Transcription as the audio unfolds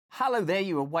Hello there,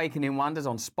 you Awakening Wonders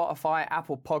on Spotify,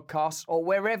 Apple Podcasts, or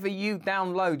wherever you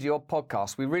download your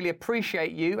podcasts. We really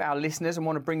appreciate you, our listeners, and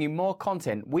want to bring you more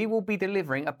content. We will be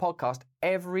delivering a podcast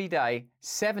every day,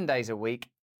 7 days a week.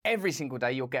 Every single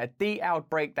day, you'll get a detailed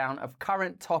breakdown of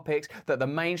current topics that the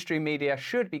mainstream media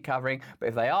should be covering, but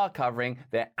if they are covering,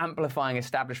 they're amplifying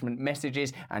establishment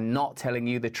messages and not telling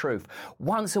you the truth.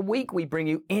 Once a week, we bring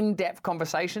you in-depth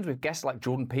conversations with guests like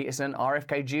Jordan Peterson,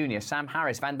 RFK Jr., Sam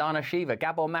Harris, Vandana Shiva,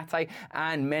 Gabor Mate,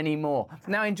 and many more.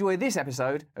 Now enjoy this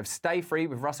episode of Stay Free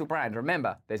with Russell Brand.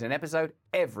 Remember, there's an episode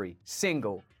every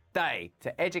single day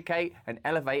to educate and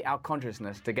elevate our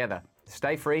consciousness together.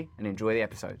 Stay free and enjoy the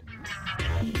episode.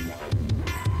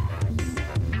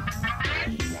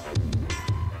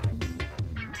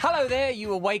 Hello there,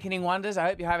 you Awakening Wonders. I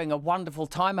hope you're having a wonderful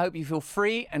time. I hope you feel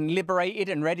free and liberated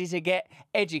and ready to get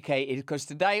educated, because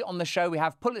today on the show we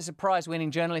have Pulitzer Prize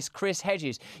winning journalist Chris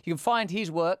Hedges. You can find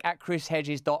his work at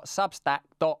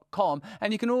chrishedges.substack.com,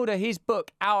 and you can order his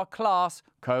book, Our Class,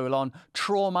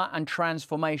 Trauma and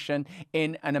Transformation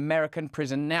in an American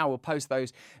Prison Now. We'll post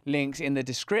those links in the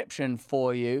description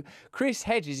for you. Chris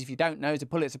Hedges, if you don't know, is a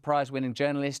Pulitzer Prize winning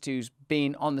journalist who's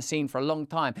been on the scene for a long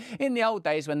time. In the old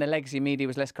days when the legacy media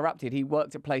was less corrupted, he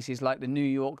worked at places like the New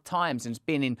York Times and's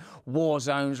been in war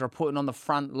zones, reporting on the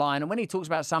front line. And when he talks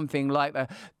about something like the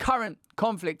current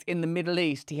conflict in the Middle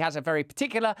East, he has a very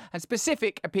particular and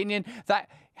specific opinion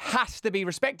that has to be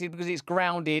respected because it's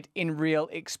grounded in real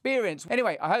experience.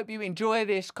 Anyway, I hope you enjoy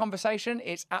this conversation.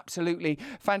 It's absolutely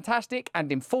fantastic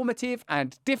and informative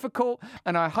and difficult,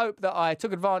 and I hope that I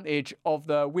took advantage of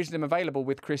the wisdom available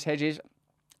with Chris Hedges.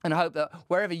 And I hope that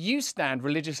wherever you stand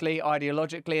religiously,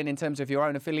 ideologically, and in terms of your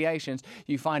own affiliations,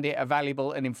 you find it a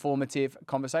valuable and informative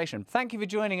conversation. Thank you for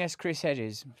joining us, Chris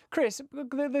Hedges. Chris,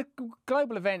 the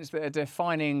global events that are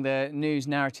defining the news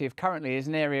narrative currently is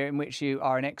an area in which you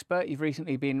are an expert. You've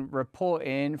recently been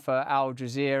reporting for Al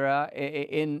Jazeera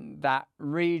in that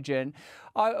region.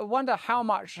 I wonder how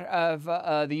much of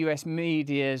the US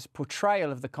media's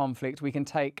portrayal of the conflict we can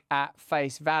take at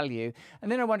face value. And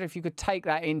then I wonder if you could take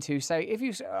that into, say,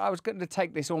 I was going to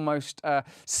take this almost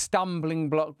stumbling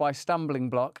block by stumbling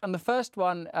block. And the first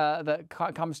one that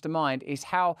comes to mind is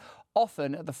how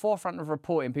often at the forefront of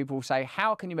reporting, people will say,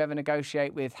 how can you ever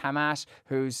negotiate with Hamas,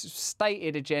 whose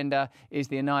stated agenda is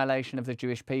the annihilation of the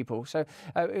Jewish people? So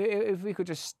if we could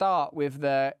just start with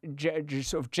the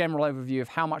sort of general overview of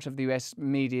how much of the US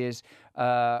media's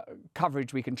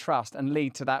coverage we can trust, and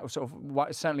lead to that sort of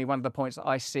certainly one of the points that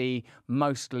I see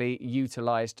mostly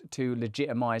utilized to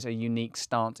legitimize a unique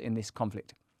stance in this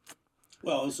conflict.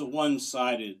 Well, it's a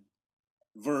one-sided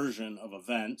version of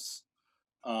events.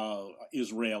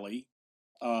 Israeli.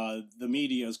 The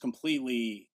media is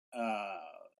completely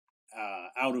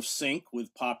out of sync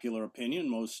with popular opinion.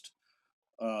 Most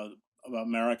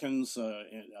Americans,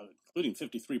 including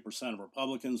 53% of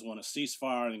Republicans, want a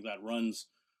ceasefire. I think that runs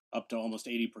up to almost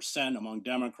 80% among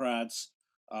Democrats.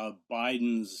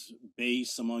 Biden's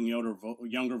base among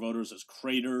younger voters is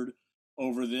cratered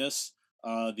over this.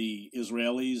 The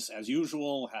Israelis, as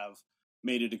usual, have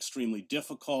made it extremely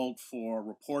difficult for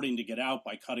reporting to get out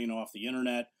by cutting off the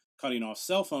internet, cutting off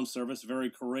cell phone service. Very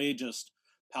courageous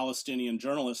Palestinian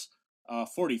journalists,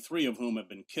 43 of whom have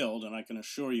been killed. And I can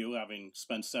assure you, having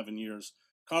spent 7 years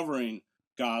covering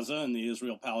Gaza and the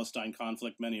Israel-Palestine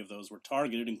conflict, many of those were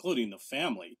targeted, including the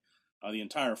family, the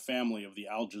entire family of the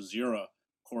Al Jazeera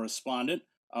correspondent,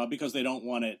 because they don't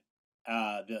want it,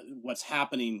 what's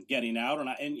happening getting out.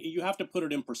 And you have to put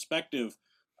it in perspective,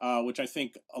 which I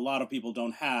think a lot of people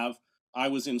don't have. I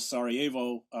was in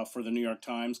Sarajevo for the New York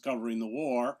Times covering the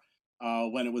war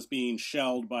when it was being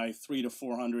shelled by 300 to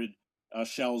 400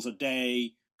 shells a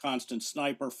day, constant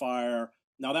sniper fire.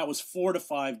 Now that was 4 to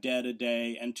 5 dead a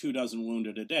day and 24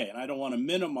 wounded a day. And I don't want to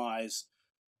minimize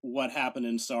what happened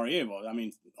in Sarajevo. I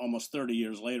mean, almost 30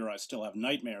 years later, I still have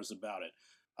nightmares about it.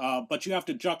 But you have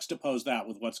to juxtapose that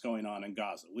with what's going on in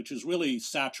Gaza, which is really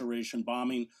saturation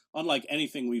bombing. Unlike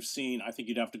anything we've seen, I think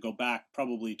you'd have to go back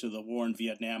probably to the war in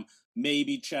Vietnam,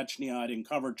 maybe Chechnya. I didn't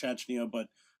cover Chechnya, but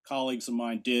colleagues of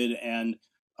mine did. And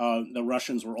the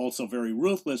Russians were also very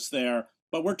ruthless there.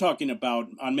 But we're talking about,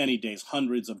 on many days,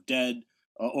 hundreds of dead,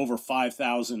 over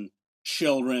 5,000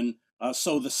 children.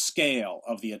 So the scale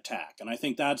of the attack. And I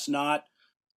think that's not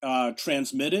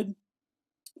transmitted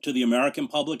to the American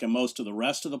public and most of the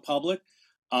rest of the public.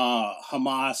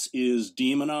 Hamas is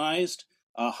demonized.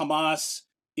 Hamas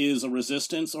is a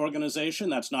resistance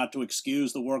organization. That's not to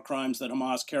excuse the war crimes that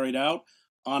Hamas carried out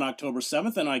on October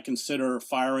 7th. And I consider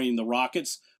firing the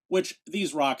rockets, which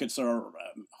these rockets are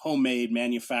homemade,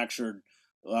 manufactured,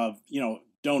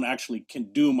 don't actually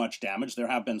can do much damage. There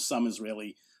have been some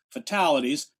Israeli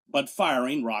fatalities, but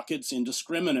firing rockets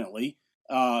indiscriminately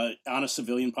on a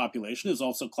civilian population is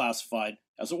also classified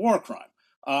as a war crime.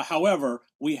 However,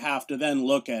 we have to then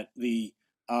look at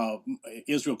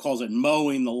Israel calls it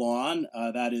mowing the lawn,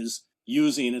 that is,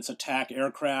 using its attack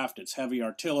aircraft, its heavy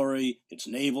artillery, its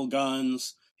naval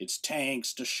guns, its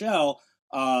tanks to shell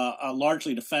a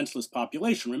largely defenseless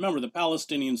population. Remember, the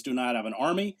Palestinians do not have an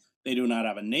army, they do not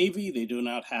have a navy, they do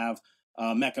not have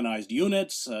mechanized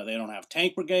units, they don't have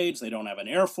tank brigades, they don't have an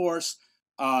air force,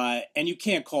 and you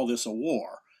can't call this a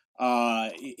war.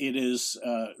 It is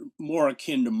more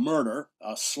akin to murder,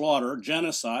 slaughter,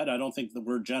 genocide. I don't think the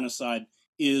word genocide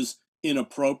is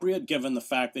inappropriate given the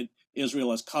fact that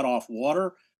Israel has cut off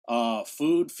water,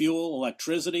 food, fuel,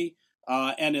 electricity,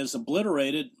 and has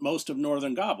obliterated most of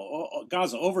northern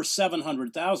Gaza. Over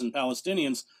 700,000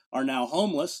 Palestinians are now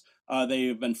homeless. They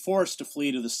have been forced to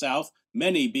flee to the south,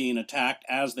 many being attacked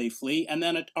as they flee, and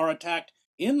then are attacked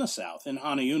in the south, in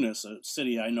Khan Yunis, a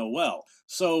city I know well.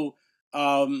 So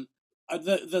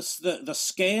the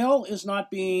scale is not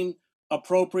being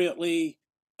appropriately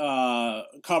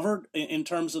covered in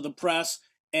terms of the press.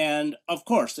 And of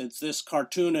course, it's this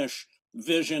cartoonish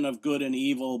vision of good and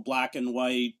evil, black and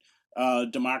white,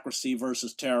 democracy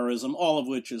versus terrorism, all of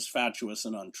which is fatuous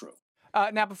and untrue.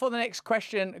 Now, before the next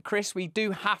question, Chris, we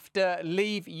do have to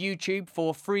leave YouTube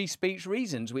for free speech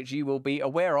reasons, which you will be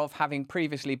aware of, having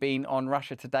previously been on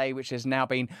Russia Today, which has now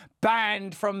been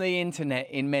banned from the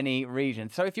internet in many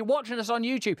regions. So if you're watching us on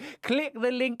YouTube, click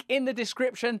the link in the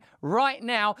description right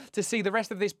now to see the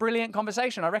rest of this brilliant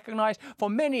conversation. I recognise for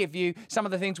many of you, some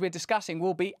of the things we're discussing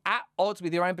will be at odds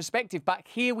with your own perspective, but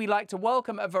here we like to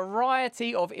welcome a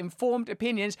variety of informed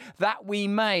opinions that we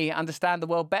may understand the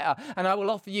world better. And I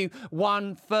will offer you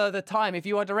one further time. If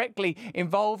you are directly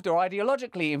involved or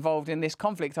ideologically involved in this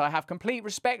conflict, I have complete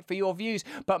respect for your views,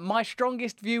 but my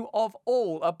strongest view of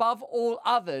all, above all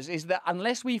others, is that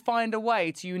unless we find a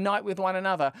way to unite with one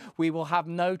another, we will have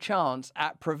no chance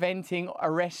at preventing,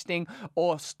 arresting,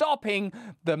 or stopping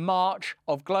the march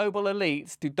of global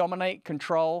elites to dominate,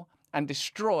 control, and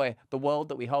destroy the world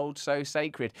that we hold so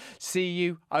sacred. See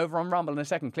you over on Rumble in a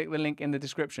second. Click the link in the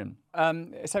description.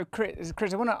 So,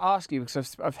 Chris, I want to ask you,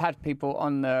 because I've had people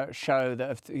on the show that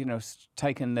have,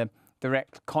 taken the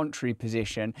direct contrary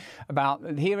position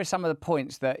about. Here are some of the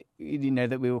points that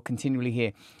that we will continually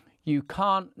hear. You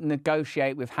can't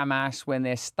negotiate with Hamas when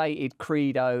their stated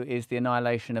credo is the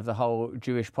annihilation of the whole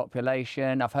Jewish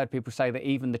population. I've heard people say that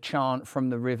even the chant from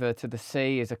the river to the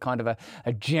sea is a kind of a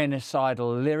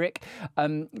genocidal lyric.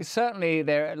 Certainly,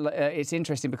 it's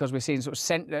interesting because we're seeing sort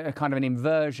of kind of an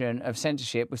inversion of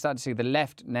censorship. We're starting to see the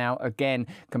left now again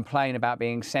complain about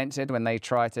being censored when they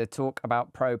try to talk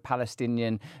about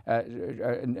pro-Palestinian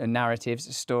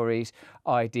narratives, stories,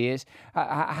 ideas.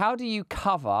 How do you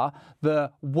cover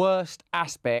the worst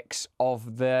aspects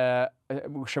of the,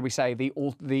 shall we say,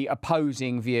 the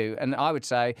opposing view? And I would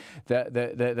say that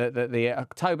the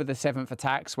October the 7th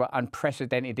attacks were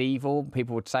unprecedented evil.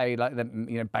 People would say like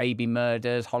baby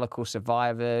murders, Holocaust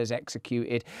survivors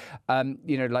executed,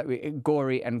 like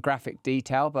gory and graphic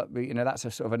detail. But that's a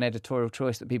sort of an editorial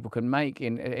choice that people can make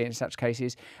in such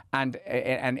cases, and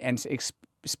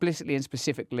explicitly and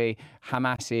specifically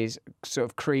Hamas's sort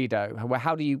of credo.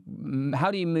 How do you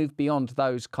move beyond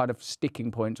those kind of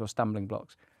sticking points or stumbling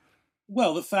blocks?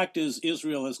 Well, the fact is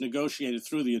Israel has negotiated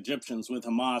through the Egyptians with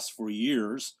Hamas for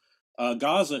years.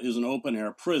 Gaza is an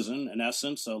open-air prison, in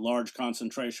essence, a large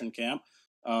concentration camp.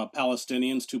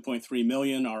 Palestinians, 2.3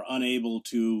 million, are unable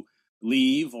to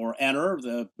leave or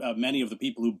enter. Many of the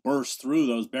people who burst through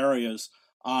those barriers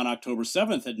on October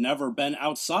 7th had never been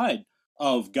outside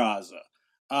of Gaza.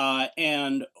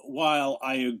 And while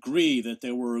I agree that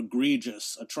there were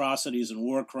egregious atrocities and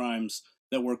war crimes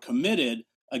that were committed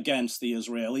against the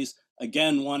Israelis,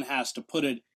 again, one has to put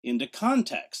it into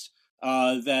context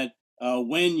that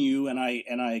when you, and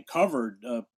I covered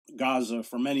Gaza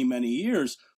for many, many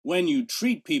years, when you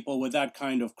treat people with that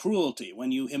kind of cruelty,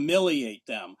 when you humiliate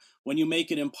them, when you make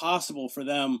it impossible for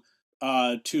them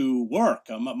to work.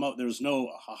 There's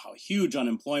huge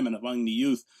unemployment among the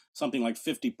youth, something like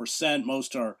 50%.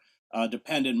 Most are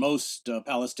dependent. Most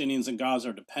Palestinians in Gaza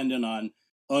are dependent on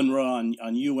UNRWA,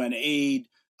 on UN aid.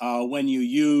 When you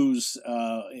use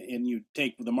and you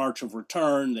take the March of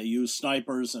Return, they use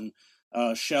snipers and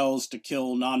shells to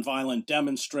kill nonviolent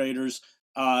demonstrators.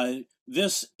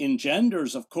 This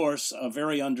engenders, of course, a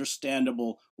very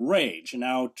understandable rage.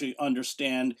 Now, to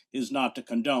understand is not to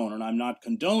condone, and I'm not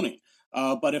condoning.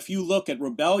 But if you look at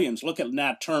rebellions, look at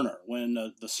Nat Turner, when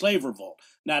the slave revolt,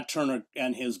 Nat Turner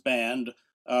and his band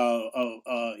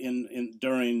during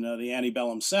the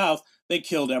antebellum South, they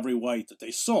killed every white that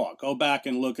they saw. Go back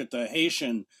and look at the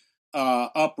Haitian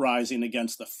uprising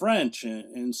against the French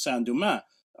in Saint-Domingue.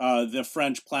 The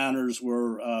French planters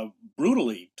were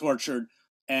brutally tortured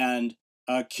and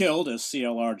killed, as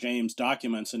C.L.R. James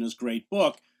documents in his great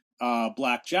book,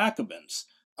 Black Jacobins.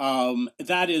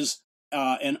 That is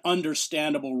an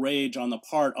understandable rage on the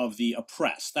part of the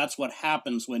oppressed. That's what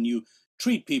happens when you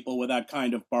treat people with that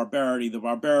kind of barbarity. The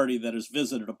barbarity that is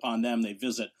visited upon them, they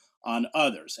visit on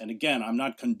others. And again, I'm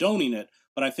not condoning it,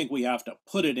 but I think we have to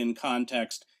put it in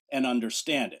context and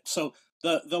understand it. So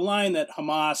the line that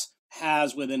Hamas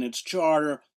has within its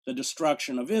charter, the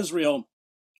destruction of Israel,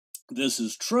 this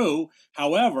is true.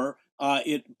 However,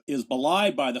 it is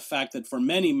belied by the fact that for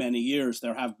many, many years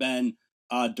there have been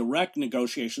direct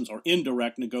negotiations or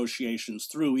indirect negotiations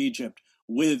through Egypt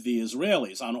with the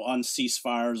Israelis on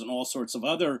ceasefires and all sorts of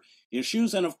other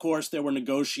issues. And of course, there were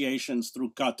negotiations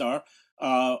through Qatar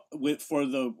for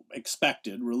the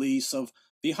expected release of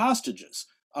the hostages.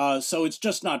 So it's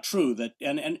just not true that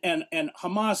and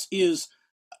Hamas is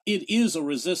a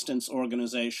resistance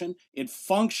organization. It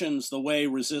functions the way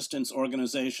resistance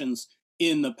organizations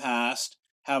in the past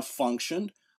have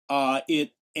functioned.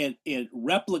 It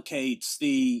replicates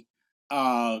the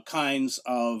kinds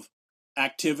of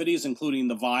activities, including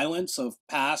the violence of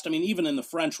past. I mean, even in the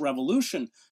French Revolution,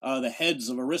 the heads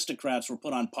of aristocrats were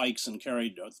put on pikes and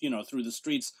carried, through the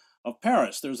streets of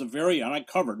Paris. There's and I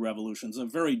covered revolutions, a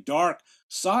very dark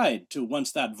side to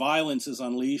once that violence is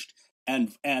unleashed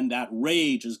and that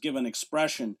rage is given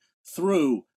expression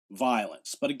through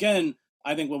violence. But again,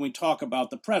 I think when we talk about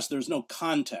the press, there's no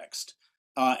context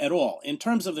at all. In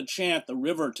terms of the chant, the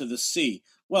river to the sea,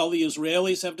 well, the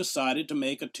Israelis have decided to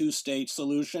make a two-state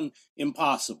solution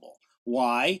impossible.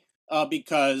 Why?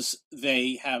 Because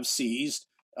they have seized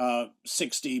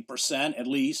 60% at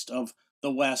least of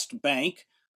the West Bank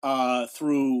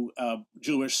through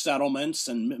Jewish settlements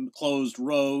and closed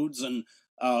roads and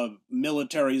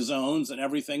military zones and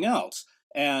everything else.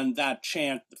 And that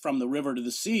chant from the river to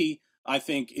the sea, I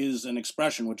think, is an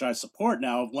expression which I support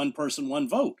now of one person, one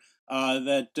vote.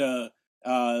 That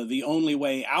the only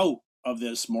way out of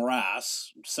this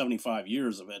morass, 75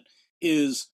 years of it,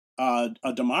 is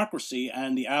a democracy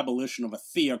and the abolition of a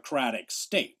theocratic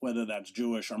state, whether that's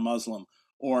Jewish or Muslim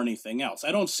or anything else.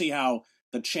 I don't see how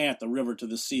the chant, the river to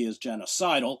the sea, is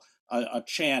genocidal. A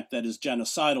chant that is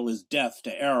genocidal is death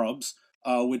to Arabs,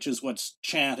 which is what's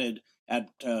chanted at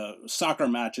soccer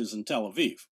matches in Tel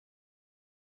Aviv.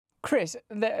 Chris,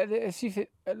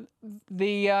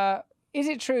 is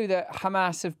it true that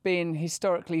Hamas have been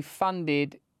historically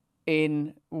funded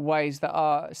in ways that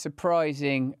are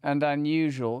surprising and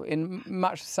unusual, in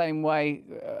much the same way,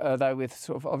 though with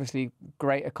sort of obviously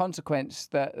greater consequence,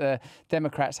 that the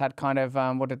Democrats had kind of,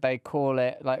 what did they call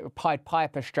it, like Pied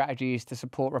Piper strategies to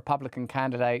support Republican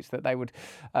candidates that they would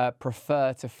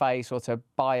prefer to face, or to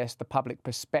bias the public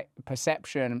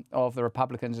perception of the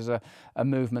Republicans as a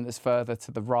movement that's further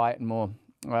to the right and more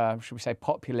should we say,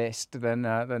 populist than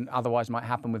otherwise might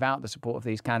happen without the support of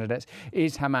these candidates.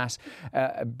 Is Hamas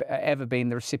ever been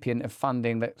the recipient of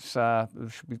funding that's,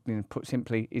 should be put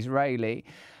simply, Israeli?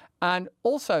 And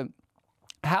also,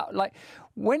 how, like,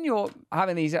 when you're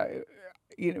having these,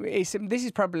 this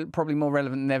is probably more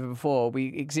relevant than ever before. We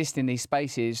exist in these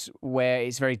spaces where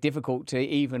it's very difficult to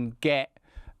even get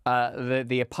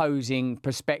the opposing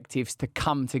perspectives to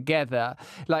come together.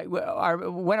 Like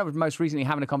when I was most recently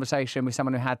having a conversation with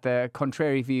someone who had the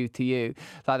contrary view to you,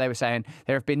 like they were saying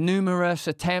there have been numerous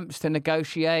attempts to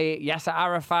negotiate. Yasser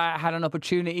Arafat had an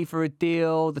opportunity for a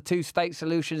deal. The two-state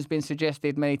solution has been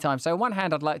suggested many times. So on one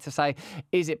hand, I'd like to say,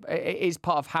 is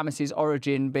part of Hamas's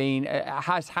origin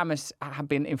has Hamas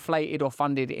been inflated or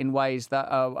funded in ways that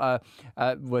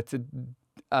were to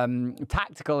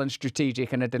tactical and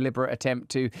strategic and a deliberate attempt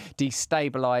to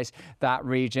destabilize that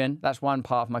region? That's one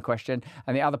part of my question.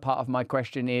 And the other part of my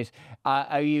question is,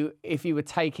 if you were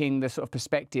taking the sort of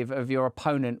perspective of your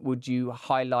opponent, would you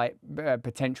highlight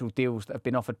potential deals that have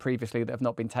been offered previously that have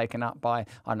not been taken up by,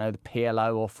 I don't know, the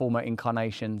PLO or former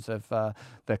incarnations of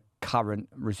the current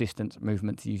resistance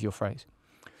movement, to use your phrase?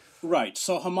 Right.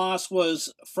 So Hamas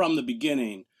was from the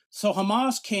beginning. So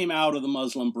Hamas came out of the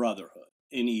Muslim Brotherhood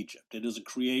in Egypt. It is a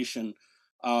creation,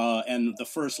 and the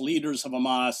first leaders of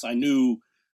Hamas, I knew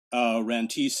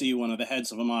Rantisi, one of the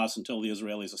heads of Hamas, until the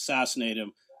Israelis assassinated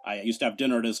him. I used to have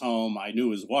dinner at his home. I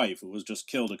knew his wife, who was just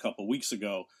killed a couple weeks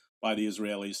ago by the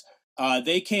Israelis.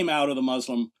 They came out of the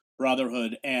Muslim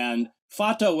Brotherhood, and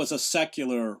Fatah was a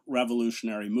secular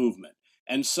revolutionary movement.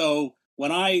 And so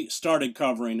when I started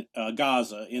covering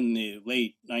Gaza in the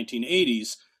late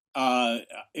 1980s,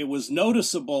 it was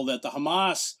noticeable that the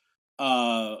Hamas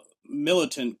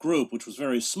militant group, which was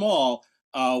very small,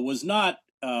 was not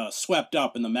swept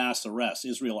up in the mass arrests.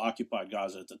 Israel occupied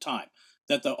Gaza at the time.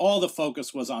 That all the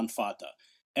focus was on Fatah.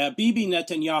 Bibi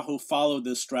Netanyahu followed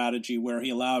this strategy where he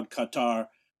allowed Qatar,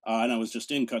 and I was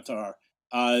just in Qatar,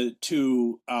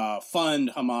 to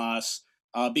fund Hamas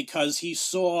because he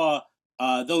saw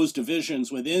those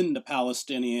divisions within the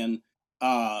Palestinian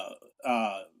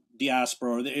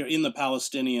diaspora, or in the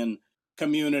Palestinian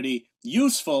community,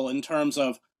 useful in terms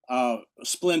of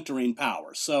splintering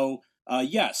power. So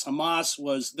yes,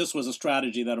 this was a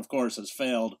strategy that, of course, has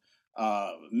failed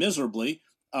miserably.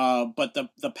 But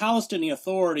the Palestinian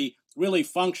Authority really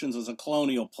functions as a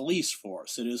colonial police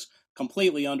force. It is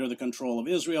completely under the control of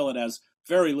Israel. It has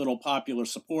very little popular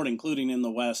support, including in the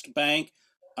West Bank.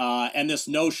 And this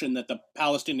notion that the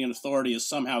Palestinian Authority is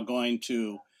somehow going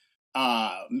to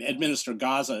administer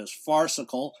Gaza is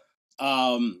farcical.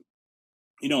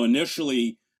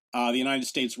 Initially, the United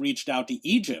States reached out to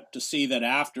Egypt to see that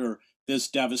after this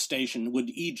devastation, would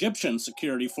Egyptian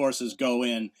security forces go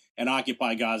in and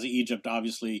occupy Gaza? Egypt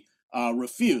obviously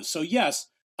refused. So yes,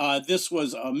 this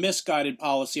was a misguided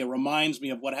policy. It reminds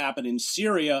me of what happened in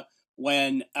Syria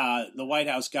when the White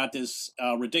House got this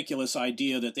ridiculous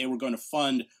idea that they were going to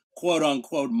fund quote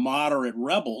unquote moderate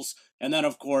rebels. And then,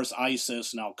 of course,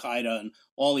 ISIS and Al Qaeda and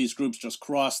all these groups just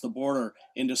crossed the border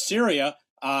into Syria.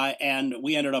 And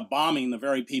we ended up bombing the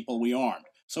very people we armed.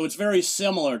 So it's very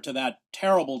similar to that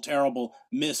terrible, terrible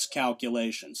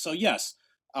miscalculation. So yes,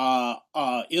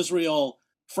 Israel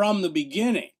from the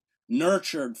beginning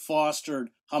nurtured,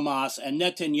 fostered Hamas, and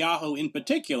Netanyahu in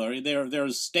particular.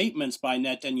 There's statements by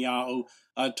Netanyahu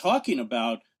talking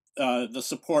about the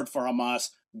support for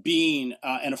Hamas being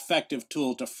an effective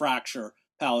tool to fracture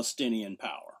Palestinian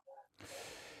power.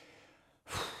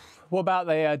 What about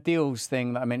the deals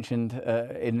thing that I mentioned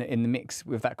in the mix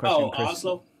with that question, Chris?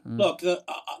 Oslo. Look,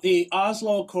 the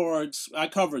Oslo Accords. I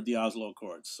covered the Oslo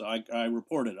Accords, so I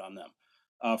reported on them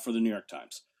for the New York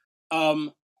Times.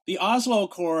 The Oslo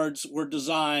Accords were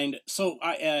designed. So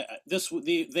this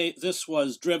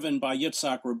was driven by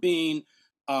Yitzhak Rabin.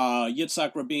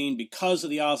 Yitzhak Rabin, because of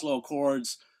the Oslo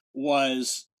Accords,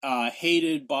 was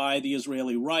hated by the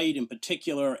Israeli right, in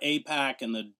particular AIPAC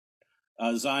and the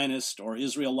Zionist or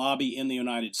Israel lobby in the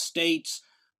United States.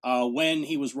 When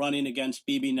he was running against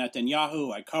Bibi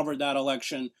Netanyahu, I covered that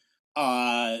election.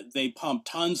 They pumped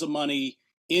tons of money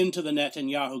into the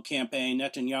Netanyahu campaign.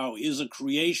 Netanyahu is a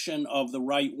creation of the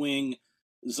right-wing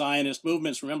Zionist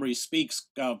movements. Remember, he speaks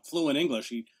fluent English.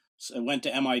 He went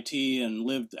to MIT and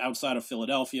lived outside of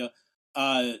Philadelphia.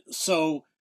 So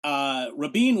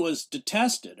Rabin was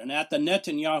detested. And at the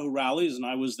Netanyahu rallies, and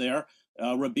I was there,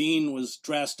 Rabin was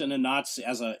dressed in a Nazi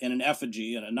in an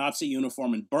effigy in a Nazi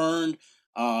uniform and burned.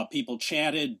 People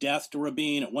chanted death to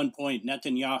Rabin. At one point,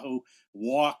 Netanyahu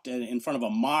walked in front of a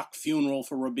mock funeral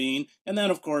for Rabin. And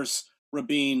then, of course,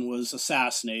 Rabin was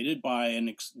assassinated by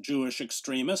a Jewish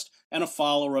extremist and a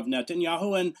follower of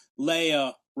Netanyahu. And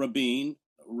Leah Rabin,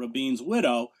 Rabin's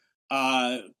widow,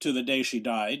 to the day she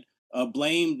died,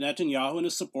 blamed Netanyahu and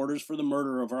his supporters for the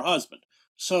murder of her husband.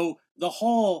 So the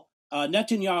whole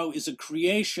Netanyahu is a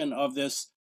creation of this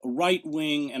right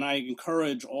wing, and I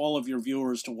encourage all of your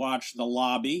viewers to watch The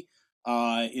Lobby.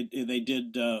 Al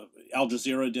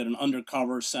Jazeera did an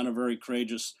undercover, sent a very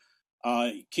courageous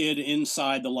kid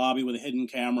inside the lobby with a hidden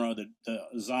camera, the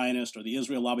Zionist or the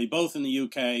Israel lobby, both in the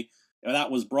UK.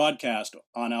 That was broadcast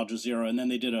on Al Jazeera, and then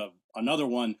they did another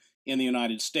one in the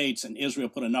United States, and Israel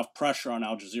put enough pressure on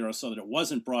Al Jazeera so that it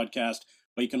wasn't broadcast,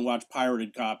 but you can watch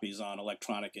pirated copies on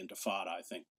Electronic Intifada, I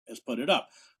think, has put it up.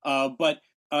 But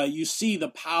you see the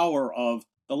power of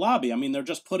the lobby. I mean, they're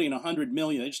just putting $100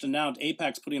 million. They just announced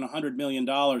AIPAC's putting $100 million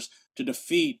to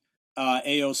defeat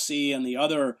AOC and the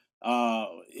other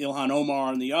Ilhan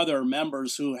Omar and the other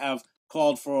members who have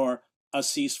called for a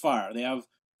ceasefire. They have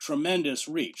tremendous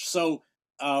reach. So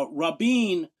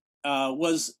Rabin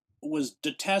was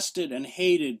detested and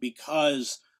hated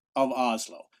because of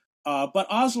Oslo. But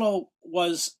Oslo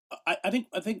was, I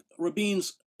think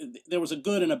Rabin's, there was a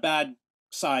good and a bad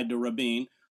side to Rabin.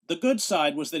 The good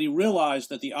side was that he realized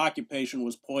that the occupation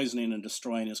was poisoning and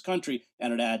destroying his country,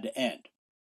 and it had to end.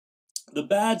 The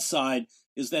bad side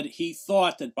is that he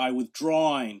thought that by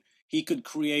withdrawing, he could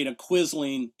create a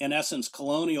quisling, in essence,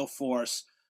 colonial force,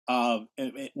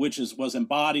 which was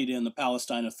embodied in the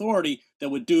Palestine Authority, that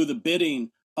would do the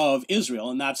bidding of Israel,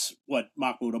 and that's what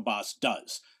Mahmoud Abbas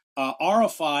does.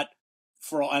 Arafat,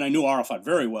 and I knew Arafat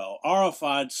very well,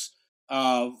 Arafat's,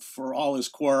 for all his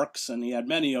quirks, and he had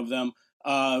many of them,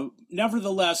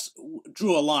 nevertheless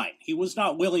drew a line. He was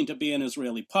not willing to be an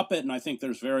Israeli puppet, and I think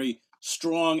there's very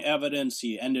strong evidence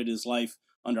he ended his life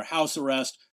under house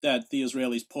arrest, that the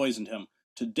Israelis poisoned him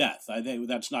to death. I think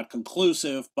that's not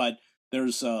conclusive, but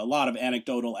there's a lot of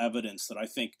anecdotal evidence that I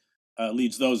think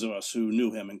leads those of us who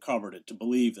knew him and covered it to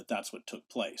believe that that's what took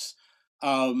place.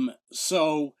 The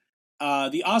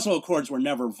Oslo Accords were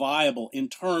never viable in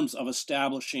terms of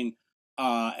establishing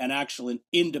an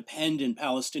independent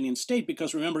Palestinian state,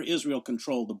 because remember, Israel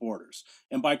controlled the borders.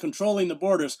 And by controlling the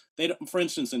borders, they don't, for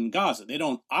instance, in Gaza, they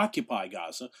don't occupy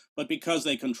Gaza, but because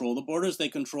they control the borders, they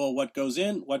control what goes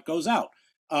in, what goes out.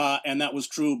 And that was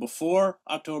true before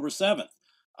October 7th.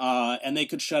 And they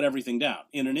could shut everything down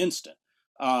in an instant,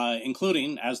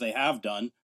 including, as they have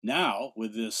done now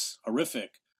with this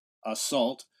horrific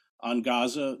assault on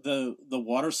Gaza, the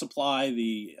water supply,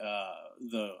 the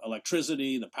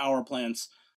electricity, the power plants,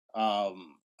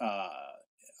 along,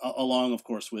 of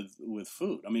course, with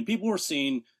food. I mean, people were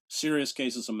seeing serious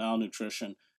cases of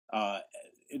malnutrition.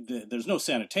 There's no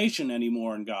sanitation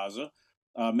anymore in Gaza.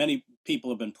 Many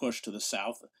people have been pushed to the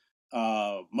south,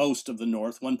 most of the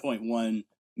north, 1.1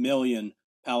 million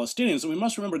Palestinians. And we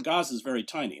must remember Gaza is very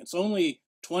tiny. It's only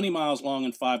 20 miles long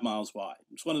and 5 miles wide.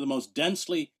 It's one of the most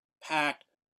densely packed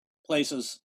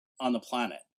places on the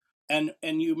planet. And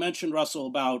you mentioned, Russell,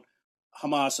 about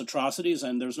Hamas atrocities,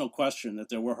 and there's no question that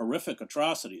there were horrific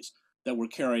atrocities that were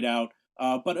carried out.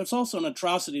 But it's also an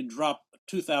atrocity to drop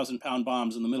 2,000-pound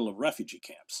bombs in the middle of refugee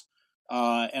camps.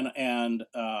 I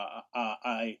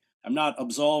am not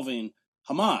absolving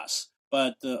Hamas,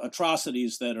 but the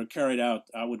atrocities that are carried out,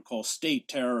 I would call state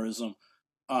terrorism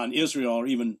on Israel, are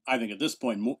even, I think at this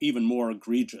point, even more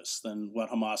egregious than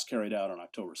what Hamas carried out on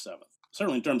October 7th.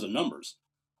 Certainly in terms of numbers.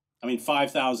 I mean,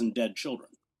 5,000 dead children.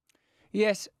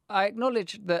 Yes, I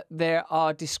acknowledge that there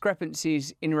are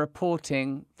discrepancies in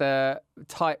reporting the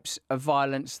types of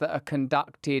violence that are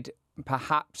conducted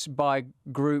perhaps by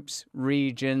groups,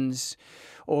 regions,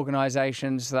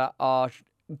 organizations that are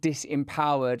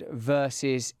disempowered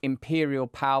versus imperial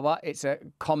power. It's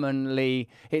sort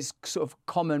of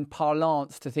common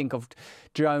parlance to think of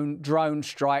drone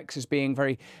strikes as being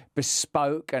very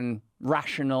bespoke and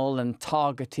rational and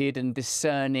targeted and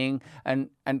discerning, and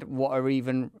what are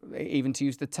even to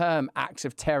use the term acts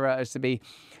of terror as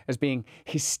being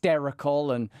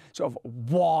hysterical and sort of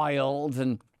wild,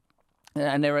 and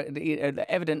there are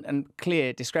evident and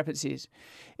clear discrepancies.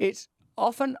 It's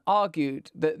often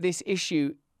argued that this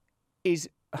issue is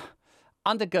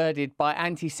undergirded by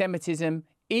anti-Semitism,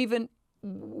 even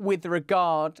with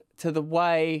regard to the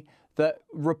way that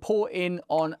reporting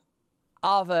on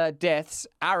other deaths,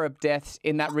 Arab deaths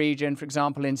in that region, for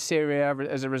example, in Syria,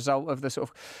 as a result of the sort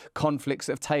of conflicts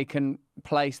that have taken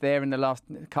place there in the last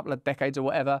couple of decades or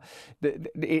whatever,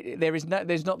 there's not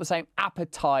the same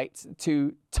appetite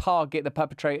to target the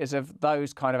perpetrators of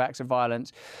those kind of acts of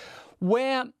violence.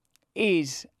 Where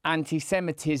is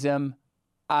anti-Semitism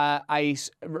a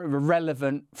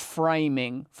relevant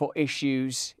framing for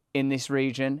issues in this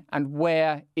region, and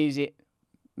where is it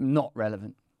not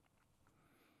relevant?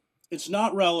 It's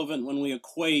not relevant when we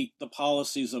equate the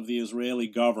policies of the Israeli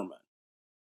government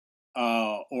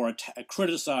or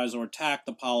criticize or attack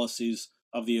the policies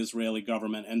of the Israeli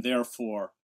government, and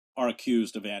therefore are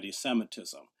accused of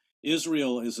anti-Semitism.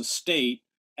 Israel is a state,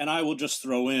 and I will just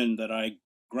throw in that I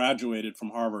graduated from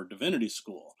Harvard Divinity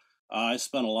School. I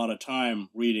spent a lot of time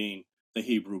reading the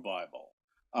Hebrew Bible.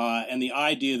 And the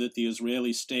idea that the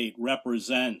Israeli state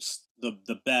represents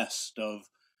the best of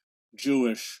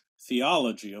Jewish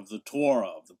theology, of the Torah,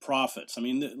 of the prophets. I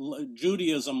mean,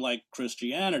 Judaism, like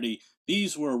Christianity,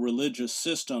 these were religious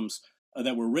systems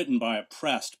that were written by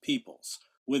oppressed peoples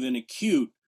with an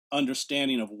acute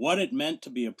understanding of what it meant to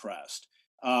be oppressed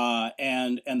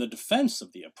and the defense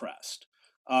of the oppressed.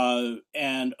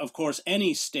 And of course,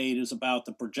 any state is about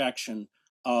the projection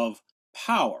of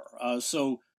power.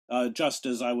 So just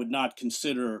as I would not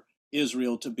consider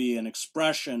Israel to be an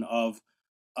expression of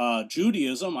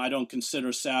Judaism, I don't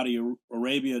consider Saudi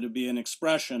Arabia to be an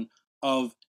expression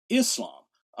of Islam.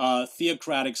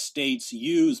 Theocratic states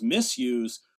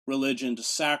misuse religion to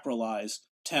sacralize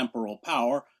temporal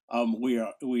power.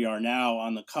 We are now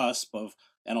on the cusp of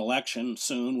an election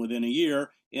soon, within a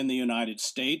year, in the United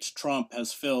States. Trump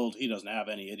has filled, he doesn't have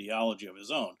any ideology of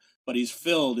his own, but he's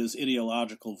filled his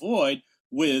ideological void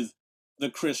with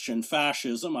the Christian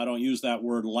fascism. I don't use that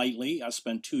word lightly. I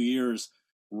spent 2 years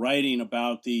writing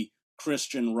about the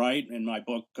Christian right in my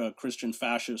book, Christian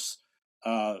Fascists,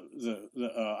 the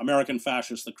American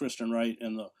Fascists, the Christian Right,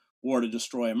 and the War to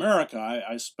Destroy America.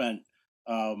 I spent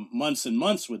months and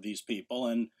months with these people,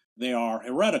 and they are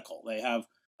heretical. They have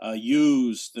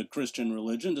use the Christian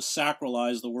religion to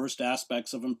sacralize the worst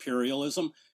aspects of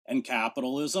imperialism and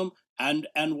capitalism and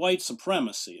white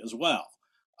supremacy as well.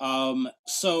 That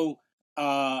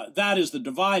is the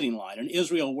dividing line, and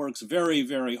Israel works very,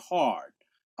 very hard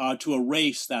to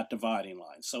erase that dividing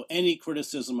line. So any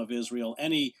criticism of Israel,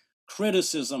 any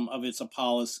criticism of its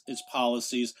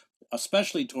policies,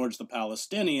 especially towards the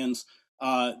Palestinians,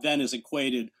 then is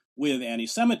equated with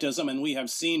anti-Semitism. And we have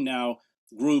seen now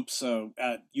groups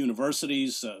at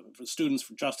universities, Students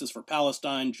for Justice for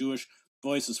Palestine, Jewish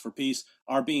Voices for Peace,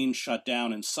 are being shut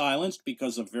down and silenced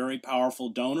because of very powerful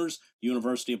donors,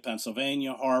 University of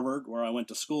Pennsylvania, Harvard, where I went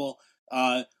to school.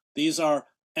 These are,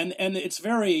 and it's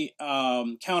very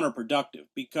counterproductive,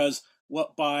 because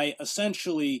by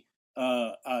essentially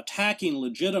attacking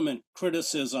legitimate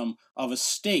criticism of a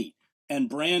state and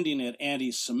branding it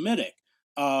anti-Semitic,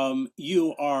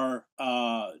 you are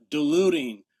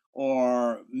diluting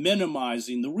or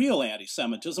minimizing the real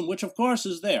anti-Semitism, which of course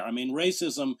is there. I mean,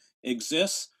 racism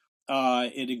exists.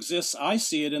 It exists. I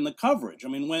see it in the coverage. I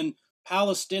mean, when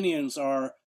Palestinians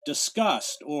are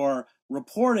discussed or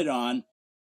reported on,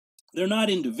 they're not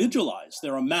individualized.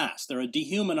 They're a mass. They're a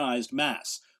dehumanized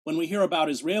mass. When we hear about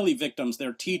Israeli victims,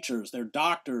 they're teachers, they're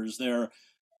doctors, they're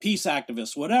peace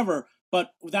activists, whatever.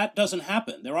 But that doesn't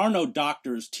happen. There are no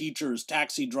doctors, teachers,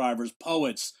 taxi drivers,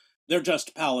 poets. They're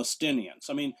just Palestinians.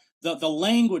 I mean, the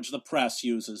language the press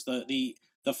uses, the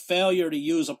failure to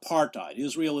use apartheid.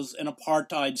 Israel is an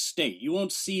apartheid state. You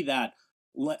won't see that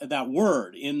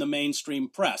word in the mainstream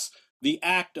press. The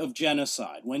act of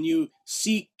genocide, when you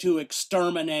seek to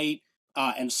exterminate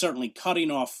and certainly cutting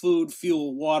off food,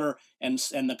 fuel, water, and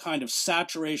the kind of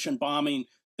saturation bombing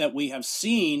that we have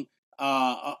seen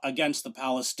against the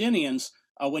Palestinians,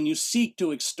 when you seek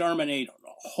to exterminate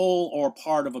whole or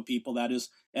part of a people, that is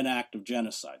an act of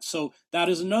genocide. So that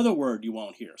is another word you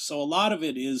won't hear. So a lot of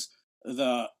it is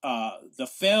the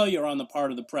failure on the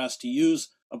part of the press to use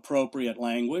appropriate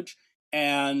language,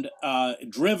 and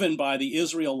driven by the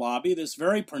Israel lobby, this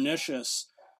very pernicious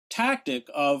tactic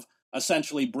of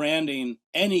essentially branding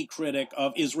any critic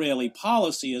of Israeli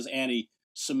policy as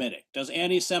anti-Semitic. Does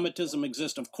anti-Semitism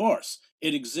exist? Of course.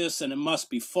 It exists, and it must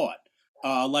be fought,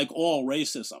 like all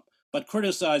racism. But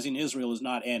criticizing Israel is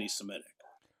not anti-Semitic.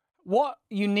 What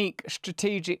unique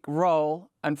strategic role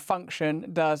and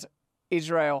function does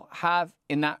Israel have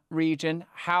in that region?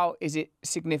 How is it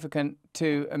significant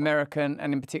to American,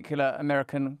 and in particular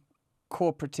American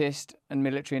corporatist and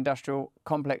military-industrial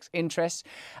complex interests?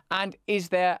 And is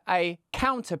there a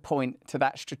counterpoint to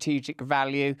that strategic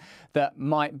value that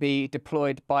might be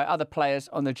deployed by other players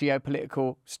on the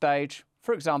geopolitical stage?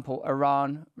 For example,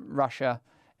 Iran, Russia,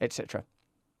 etc.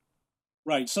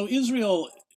 Right. So Israel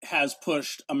has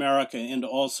pushed America into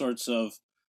all sorts of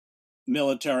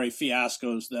military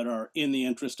fiascos that are in the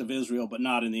interest of Israel, but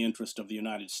not in the interest of the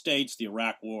United States, the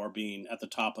Iraq War being at the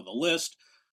top of the list.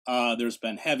 There's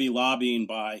been heavy lobbying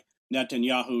by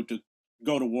Netanyahu to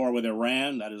go to war with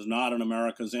Iran. That is not in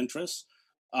America's interest.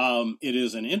 It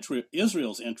is in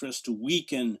Israel's interest to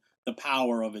weaken the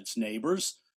power of its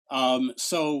neighbors.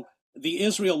 So the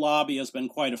Israel lobby has been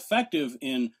quite effective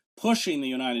in pushing the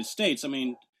United States. I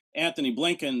mean, Anthony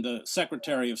Blinken, the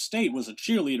Secretary of State, was a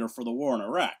cheerleader for the war in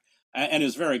Iraq and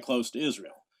is very close to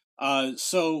Israel. I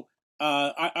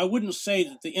wouldn't say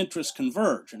that the interests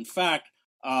converge. In fact,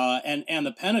 and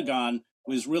the Pentagon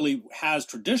has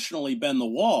traditionally been the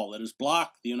wall that has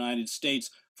blocked the United States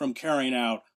from carrying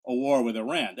out a war with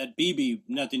Iran, that Bibi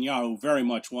Netanyahu very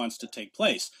much wants to take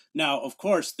place. Now, of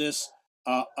course, this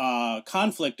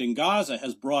conflict in Gaza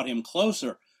has brought him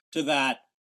closer to that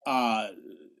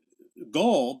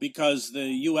goal, because the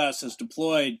U.S. has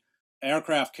deployed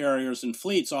aircraft carriers and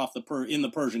fleets in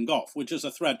the Persian Gulf, which is a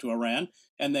threat to Iran,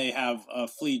 and they have a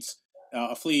fleet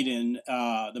in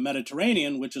the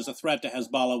Mediterranean, which is a threat to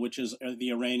Hezbollah, which is the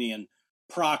Iranian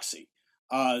proxy.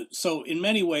 So in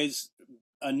many ways,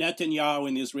 Netanyahu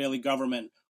and the Israeli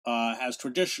government has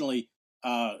traditionally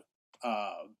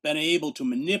been able to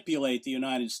manipulate the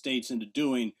United States into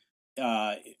doing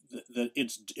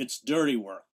its dirty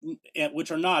work,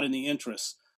 which are not in the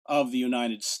interests of the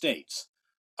United States.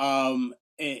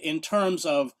 In terms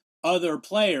of other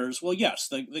players, well, yes,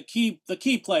 the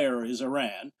key player is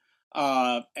Iran,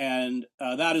 and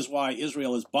that is why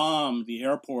Israel has bombed the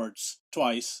airports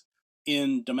twice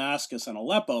in Damascus and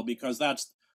Aleppo, because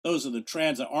those are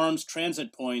the arms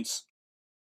transit points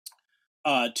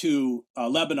to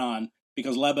Lebanon,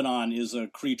 because Lebanon is a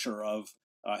creature of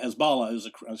Hezbollah is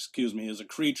a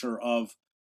creature of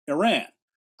Iran,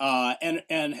 and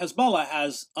Hezbollah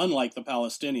has, unlike the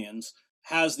Palestinians,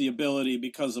 has the ability,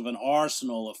 because of an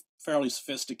arsenal of fairly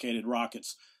sophisticated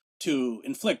rockets, to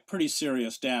inflict pretty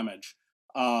serious damage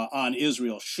on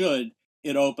Israel should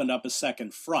it open up a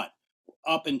second front.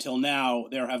 Up until now,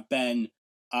 there have been,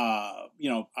 I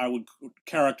would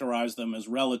characterize them as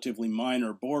relatively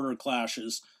minor border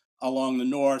clashes along the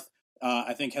north.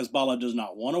 I think Hezbollah does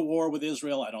not want a war with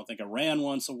Israel. I don't think Iran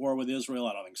wants a war with Israel.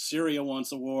 I don't think Syria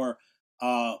wants a war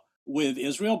with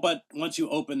Israel. But once you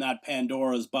open that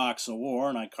Pandora's box of war,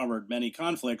 and I covered many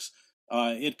conflicts,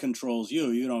 it controls you.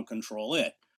 You don't control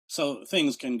it. So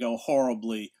things can go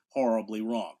horribly, horribly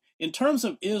wrong. In terms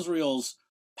of Israel's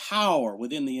power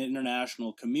within the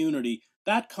international community,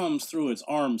 that comes through its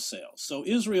arms sales. So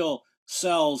Israel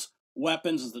sells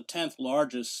weapons as the 10th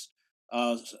largest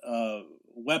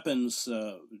weapons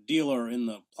dealer in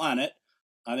the planet.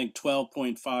 I think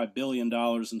 $12.5 billion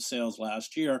in sales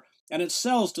last year. And it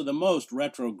sells to the most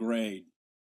retrograde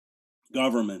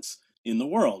governments in the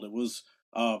world. It was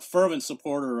a fervent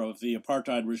supporter of the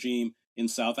apartheid regime in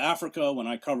South Africa when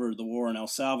I covered the war in El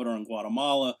Salvador and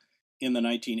Guatemala in the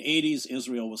 1980s.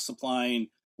 Israel was supplying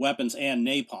weapons and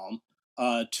napalm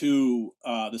to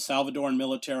the Salvadoran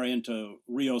military and to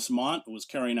Rios Montt, who was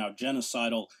carrying out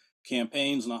genocidal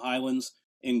campaigns in the highlands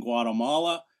in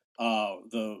Guatemala.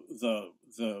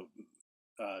 The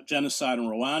genocide in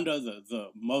Rwanda,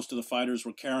 the most of the fighters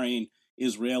were carrying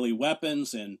Israeli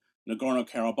weapons. In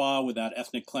Nagorno-Karabakh, with that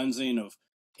ethnic cleansing of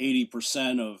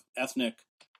 80% of ethnic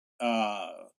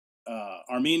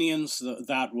Armenians,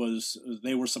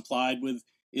 they were supplied with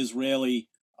Israeli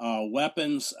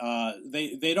weapons.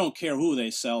 They don't care who they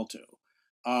sell to,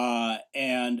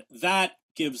 and that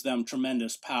gives them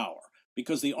tremendous power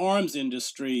because the arms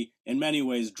industry, in many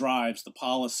ways, drives the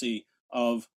policy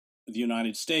of the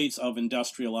United States, of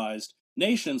industrialized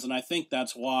nations, and I think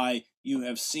that's why you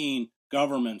have seen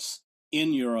governments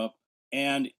in Europe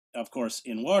and, of course,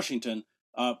 in Washington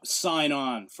sign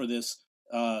on for this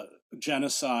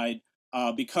genocide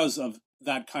because of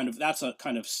that's a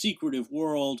kind of secretive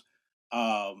world,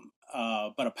 but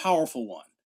a powerful one.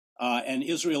 And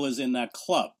Israel is in that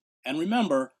club. And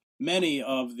remember, many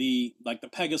of the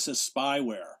Pegasus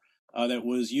spyware that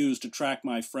was used to track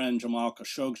my friend Jamal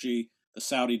Khashoggi, the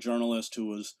Saudi journalist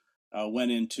who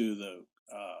went into the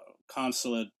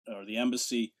consulate or the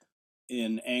embassy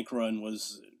in Ankara and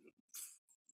was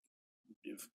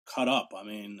cut up. I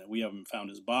mean, we haven't found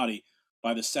his body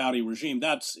by the Saudi regime.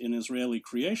 That's an Israeli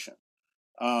creation.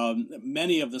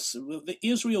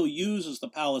 Israel uses the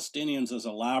Palestinians as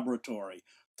a laboratory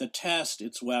to test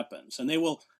its weapons. And they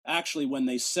will actually, when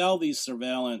they sell these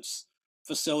surveillance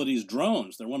facilities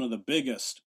drones, they're one of the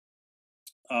biggest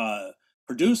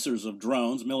producers of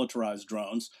drones, militarized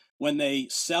drones. When they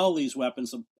sell these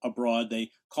weapons abroad,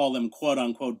 they call them quote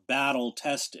unquote battle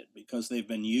tested because they've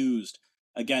been used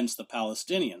against the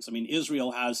Palestinians. I mean,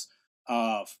 Israel has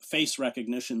face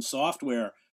recognition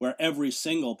software where every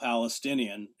single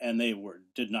Palestinian, and they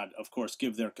did not, of course,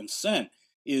 give their consent,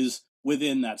 is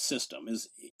within that system, is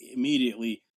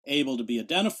immediately able to be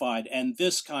identified. And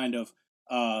this kind of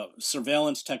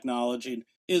surveillance technology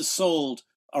is sold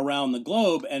around the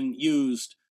globe and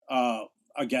used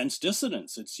against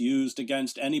dissidents. It's used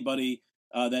against anybody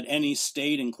that any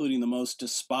state, including the most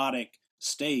despotic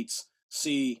states,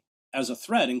 see as a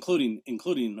threat,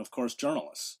 including, of course,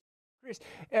 journalists. Chris,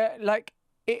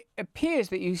 it appears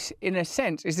that you, in a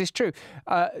sense, is this true,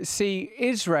 see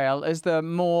Israel as the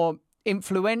more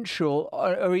influential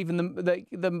or even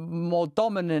the more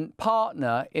dominant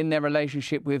partner in their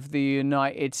relationship with the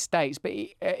United States. But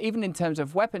even in terms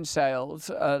of weapon sales,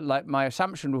 like my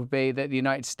assumption would be that the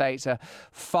United States are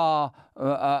far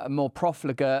more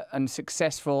profligate and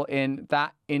successful in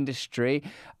that industry.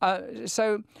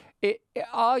 So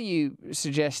are you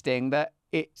suggesting that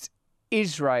it's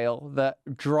Israel that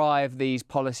drive these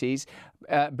policies,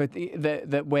 but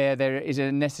that where there is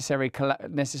a necessary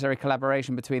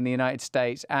collaboration between the United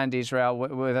States and Israel,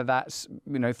 whether that's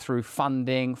through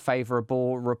funding,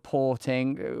 favourable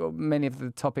reporting, many of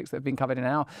the topics that have been covered in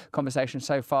our conversation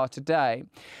so far today.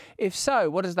 If so,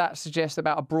 what does that suggest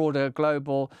about a broader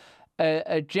global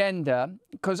agenda?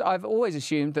 Because I've always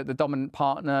assumed that the dominant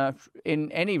partner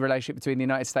in any relationship between the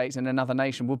United States and another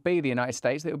nation would be the United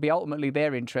States. That it would be ultimately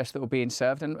their interest that would be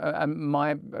served. And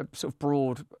my sort of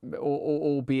broad,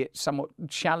 albeit somewhat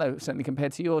shallow, certainly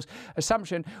compared to yours,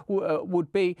 assumption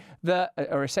would be that,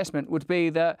 or assessment would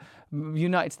be that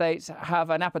United States have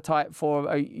an appetite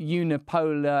for a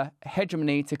unipolar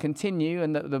hegemony to continue,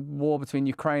 and that the war between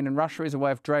Ukraine and Russia is a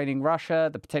way of draining Russia,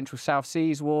 the potential South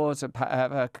Seas wars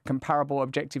have comparable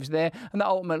objectives there, and that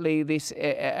ultimately this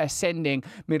ascending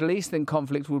Middle Eastern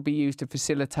conflict will be used to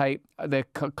facilitate the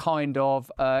kind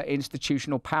of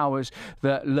institutional powers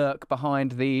that lurk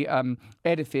behind the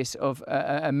edifice of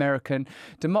American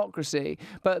democracy.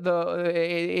 But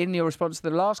in your response to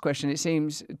the last question, it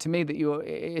seems to me that you're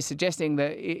suggesting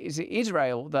that it's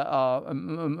Israel that are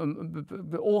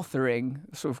authoring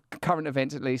sort of current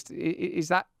events, at least. Is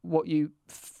that what you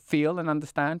feel and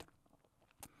understand?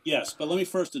 Yes, but let me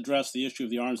first address the issue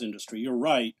of the arms industry. You're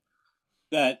right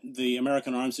that the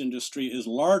American arms industry is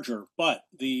larger, but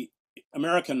the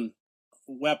American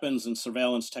weapons and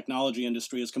surveillance technology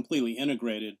industry is completely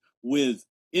integrated with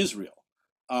Israel,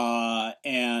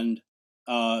 and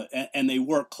they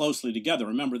work closely together.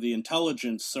 Remember, the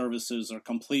intelligence services are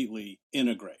completely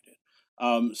integrated.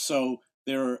 So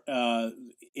there,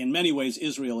 in many ways,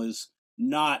 Israel is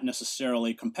not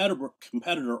necessarily a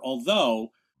competitor,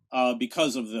 although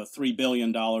because of the $3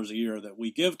 billion a year that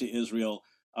we give to Israel,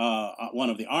 one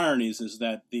of the ironies is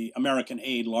that the American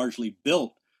aid largely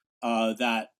built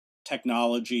that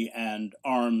technology and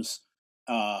arms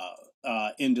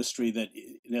industry that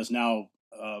has now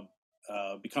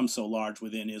become so large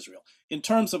within Israel. In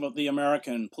terms of the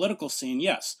American political scene,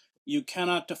 yes, you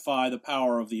cannot defy the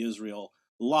power of the Israel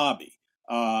lobby.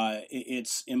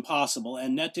 It's impossible.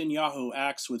 And Netanyahu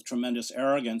acts with tremendous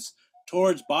arrogance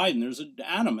towards Biden. There's an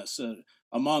animus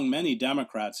among many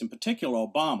Democrats, in particular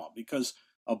Obama, because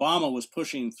Obama was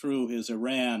pushing through his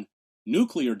Iran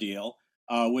nuclear deal,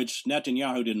 which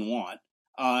Netanyahu didn't want.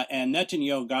 And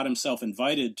Netanyahu got himself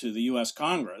invited to the U.S.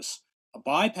 Congress,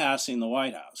 bypassing the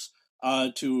White House,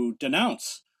 to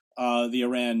denounce the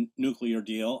Iran nuclear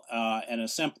deal and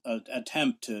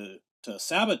attempt to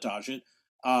sabotage it,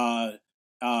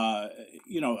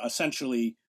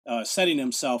 essentially setting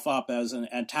himself up as an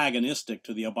antagonistic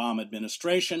to the Obama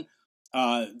administration.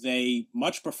 They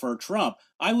much prefer Trump.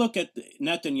 I look at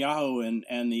Netanyahu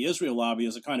and the Israel lobby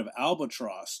as a kind of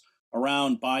albatross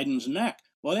around Biden's neck.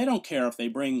 Well, they don't care if they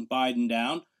bring Biden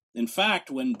down. In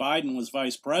fact, when Biden was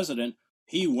vice president,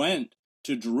 he went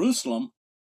to Jerusalem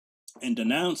and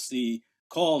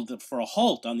called for a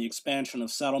halt on the expansion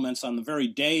of settlements. On the very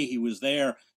day he was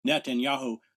there,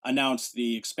 Netanyahu announced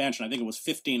the expansion. I think it was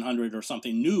 1,500 or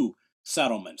something new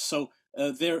settlements. So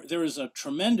there is a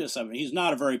tremendous, he's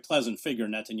not a very pleasant figure,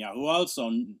 Netanyahu. Also,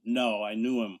 I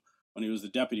knew him when he was the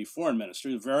deputy foreign minister.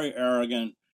 He was very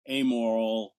arrogant,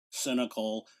 amoral,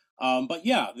 cynical. But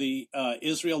yeah, the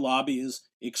Israel lobby is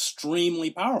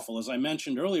extremely powerful. As I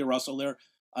mentioned earlier, Russell, they're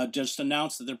just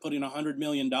announced that they're putting $100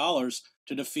 million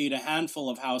to defeat a handful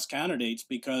of House candidates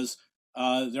because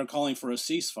they're calling for a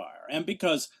ceasefire. And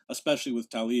because, especially with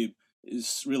Tlaib,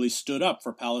 is really stood up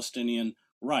for Palestinian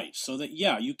rights. So that,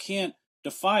 yeah, you can't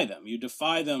defy them. You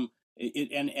defy them.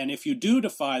 And if you do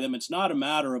defy them, it's not a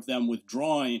matter of them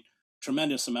withdrawing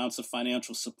tremendous amounts of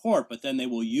financial support, but then they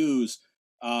will use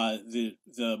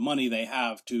the money they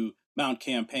have to mount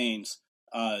campaigns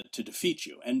to defeat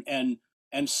you.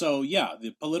 And so, yeah,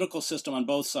 the political system on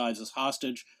both sides is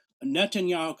hostage.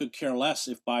 Netanyahu could care less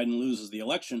if Biden loses the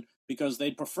election because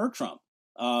they'd prefer Trump.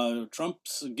 Trump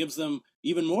gives them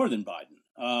even more than Biden.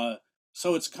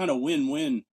 So it's kind of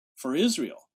win-win for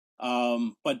Israel.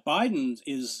 But Biden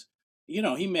is,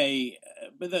 he may,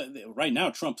 right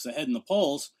now Trump's ahead in the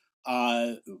polls.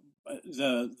 The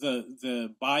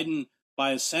Biden,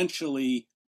 by essentially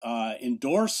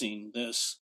endorsing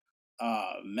this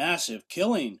massive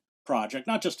killing project,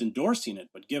 not just endorsing it,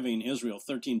 but giving Israel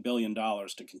 $13 billion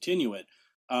to continue it,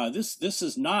 this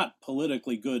is not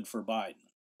politically good for Biden.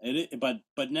 But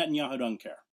Netanyahu doesn't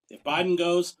care. If Biden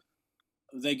goes,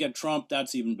 they get Trump,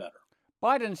 that's even better.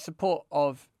 Biden's support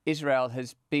of Israel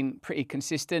has been pretty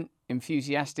consistent,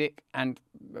 enthusiastic, and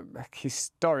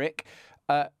historic.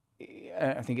 I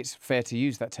think it's fair to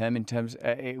use that term in terms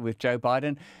with Joe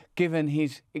Biden, given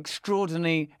his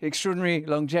extraordinary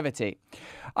longevity.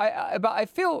 But I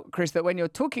feel, Chris, that when you're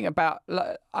talking about,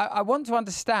 I want to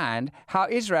understand how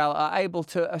Israel are able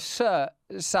to assert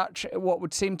such what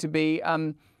would seem to be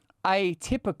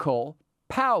atypical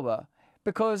power,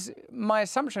 because my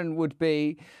assumption would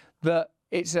be that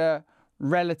it's a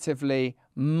relatively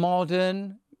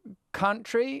modern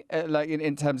country, like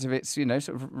in terms of its, sort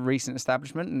of recent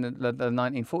establishment in the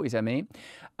 1940s, I mean,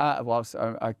 whilst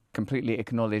I completely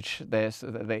acknowledge that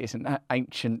it's an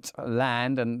ancient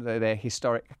land and their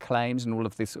historic claims and all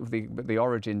of this, the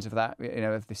origins of that,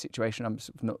 of the situation. I'm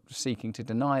sort of not seeking to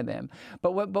deny them.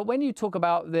 But when you talk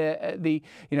about the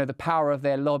power of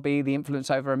their lobby, the influence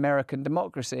over American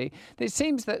democracy, it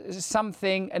seems that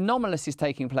something anomalous is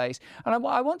taking place. And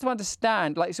I want to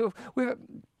understand, like, sort of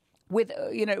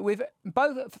with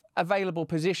both available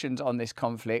positions on this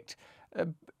conflict,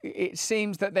 it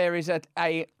seems that there is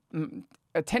a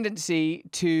tendency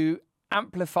to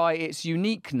amplify its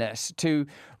uniqueness, to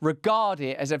regard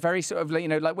it as a very sort of,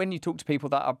 like when you talk to people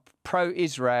that are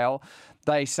pro-Israel,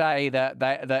 they say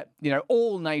that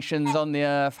all nations on the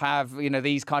earth have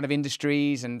these kind of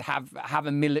industries and have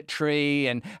a military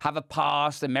and have a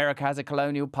past. America has a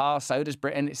colonial past, so does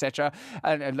Britain, etc.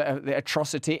 And the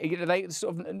atrocity. They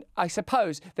sort of, I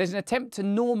suppose, there's an attempt to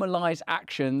normalise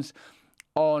actions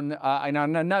on, and I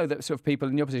know that sort of people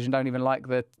in your position don't even like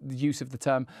the use of the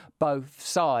term both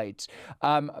sides,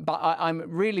 but I'm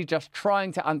really just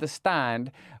trying to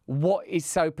understand what is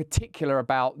so particular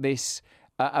about this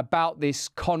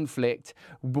conflict,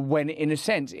 when in a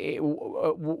sense it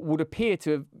would appear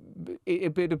to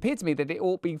me that it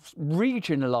ought to be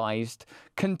regionalised,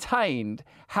 contained.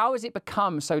 How has it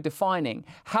become so defining?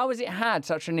 How has it had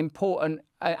such an important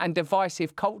and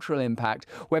divisive cultural impact,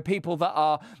 where people that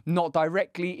are not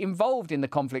directly involved in the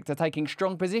conflict are taking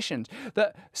strong positions?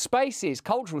 That spaces,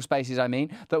 cultural spaces, I mean,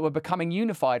 that were becoming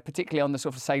unified, particularly on the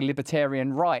sort of, say,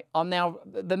 libertarian right, are now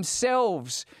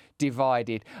themselves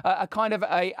divided. A kind of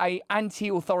a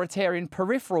anti-authoritarian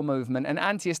peripheral movement, an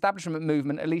anti-establishment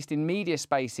movement, at least in media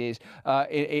spaces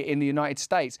in the United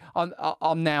States,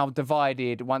 are now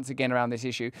divided once again around this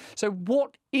issue. So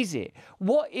what is it?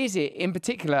 What is it in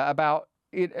particular about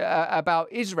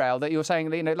Israel that you're saying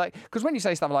that, like, because when you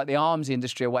say stuff like the arms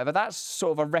industry or whatever, that's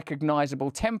sort of a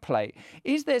recognizable template.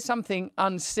 Is there something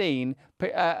unseen,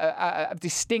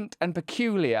 distinct and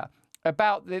peculiar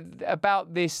about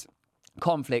this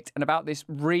conflict and about this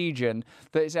region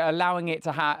that is allowing it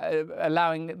to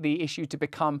allowing the issue to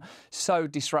become so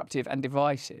disruptive and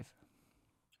divisive?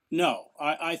 No,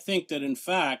 I think that in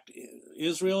fact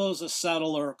Israel is a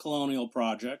settler colonial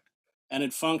project, and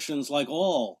it functions like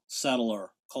all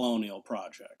settler colonial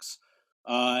projects.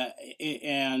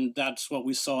 And that's what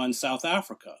we saw in South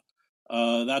Africa.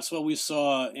 That's what we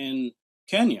saw in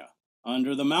Kenya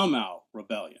under the Mau Mau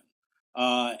rebellion.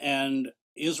 And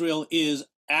Israel is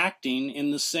acting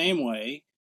in the same way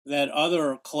that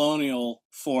other colonial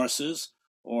forces,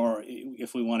 or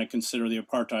if we want to consider the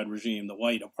apartheid regime, the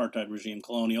white apartheid regime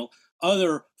colonial,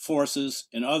 other forces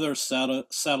in other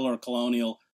settler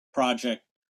colonial project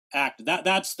act.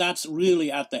 That's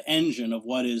really at the engine of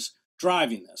what is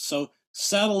driving this. So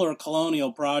settler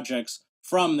colonial projects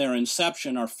from their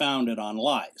inception are founded on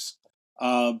lies,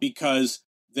 because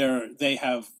they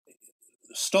have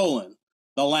stolen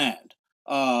the land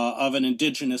of an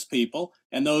indigenous people,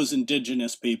 and those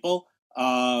indigenous people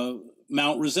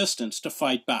mount resistance to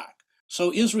fight back.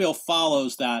 So Israel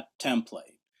follows that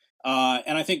template.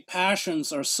 And I think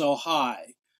passions are so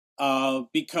high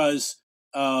because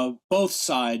both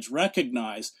sides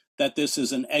recognize that this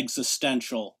is an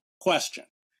existential question.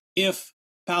 If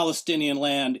Palestinian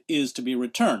land is to be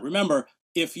returned, remember,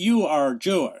 if you are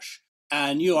Jewish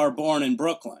and you are born in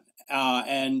Brooklyn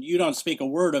and you don't speak a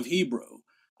word of Hebrew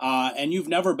and you've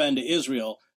never been to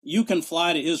Israel, you can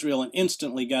fly to Israel and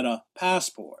instantly get a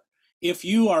passport. If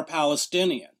you are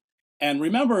Palestinian, and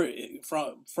remember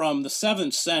from the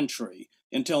 7th century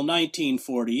until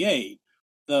 1948,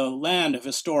 the land of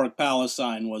historic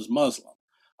Palestine was Muslim.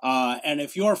 And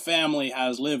if your family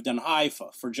has lived in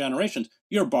Haifa for generations,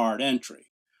 you're barred entry.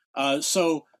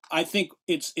 So I think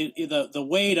the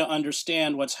way to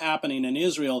understand what's happening in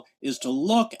Israel is to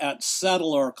look at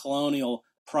settler colonial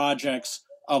projects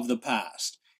of the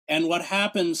past. And what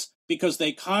happens, because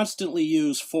they constantly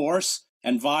use force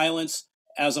and violence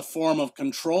as a form of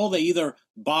control, they either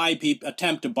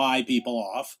attempt to buy people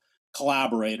off,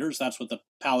 collaborators, that's what the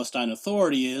Palestine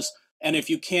Authority is, and if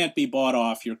you can't be bought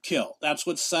off, you're killed. That's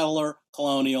what settler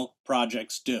colonial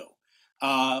projects do.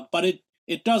 But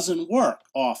it doesn't work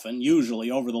often,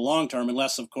 usually over the long term,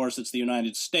 unless, of course, it's the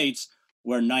United States,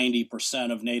 where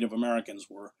 90% of Native Americans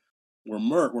were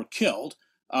killed.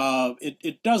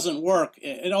 It doesn't work.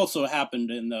 It also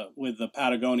happened with the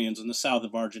Patagonians in the south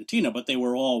of Argentina, but they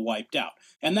were all wiped out.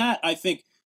 And that, I think,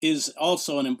 is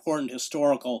also an important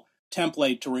historical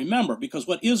template to remember, because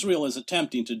what Israel is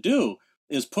attempting to do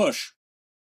is push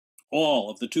all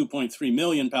of the 2.3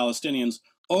 million Palestinians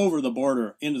over the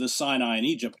border into the Sinai and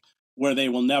Egypt where they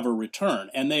will never return,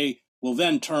 and they will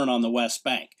then turn on the West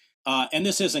Bank. And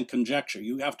this isn't conjecture.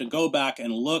 You have to go back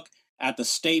and look at the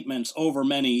statements over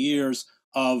many years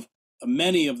of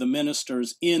many of the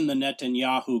ministers in the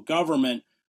Netanyahu government,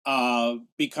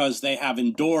 because they have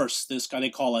endorsed this kind,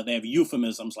 they have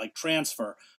euphemisms like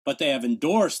transfer, but they have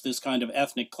endorsed this kind of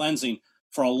ethnic cleansing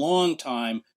for a long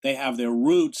time. They have their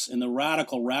roots in the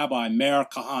radical rabbi Meir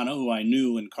Kahane, who I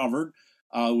knew and covered,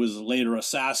 who was later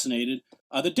assassinated.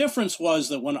 The difference was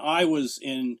that when I was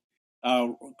in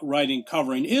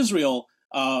covering Israel,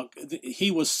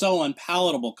 he was so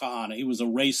unpalatable, Kahane. He was a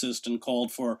racist and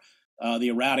called for the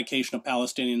eradication of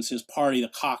Palestinians. His party, the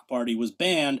Koch Party, was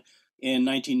banned in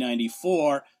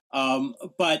 1994,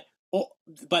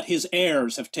 but his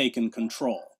heirs have taken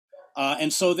control.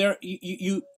 And so there,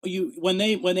 when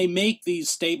they make these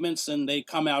statements, and they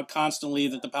come out constantly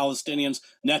that the Palestinians,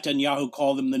 Netanyahu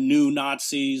called them the new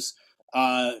Nazis.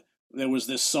 There was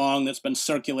this song that's been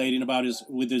circulating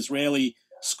with Israeli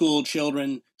school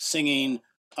children singing,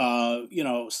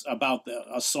 about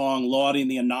a song lauding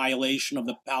the annihilation of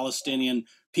the Palestinian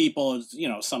people.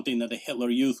 Something that the Hitler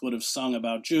Youth would have sung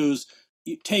about Jews.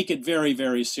 You take it very,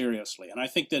 very seriously. And I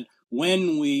think that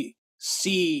when we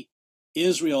see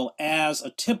Israel as a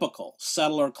typical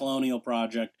settler colonial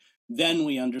project, then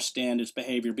we understand its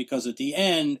behavior, because at the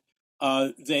end,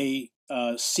 they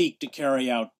seek to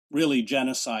carry out really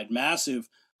genocide, massive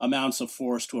amounts of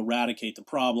force to eradicate the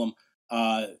problem.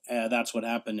 That's what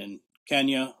happened in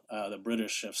Kenya. The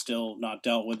British have still not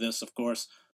dealt with this, of course,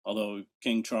 although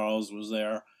King Charles was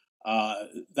there.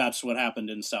 That's what happened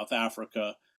in South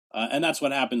Africa. And that's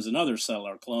what happens in other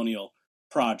settler colonial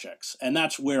projects. And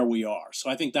that's where we are. So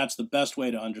I think that's the best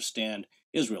way to understand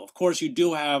Israel. Of course, you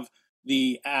do have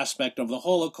the aspect of the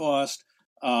Holocaust,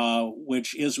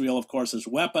 which Israel, of course, has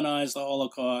weaponized the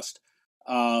Holocaust.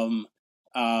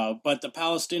 But the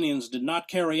Palestinians did not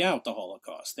carry out the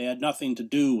Holocaust. They had nothing to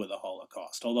do with the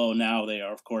Holocaust, although now they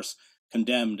are, of course,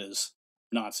 condemned as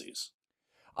Nazis.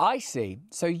 I see.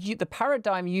 So the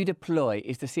paradigm you deploy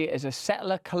is to see it as a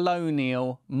settler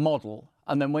colonial model,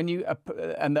 and then when you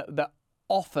that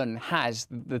often has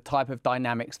the type of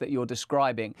dynamics that you're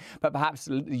describing. But perhaps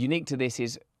unique to this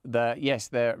is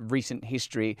the recent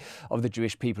history of the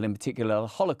Jewish people, in particular the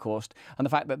Holocaust, and the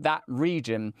fact that that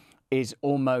region is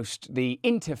almost the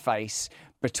interface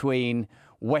between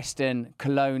Western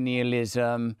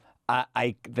colonialism,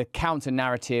 the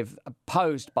counter-narrative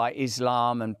posed by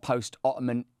Islam and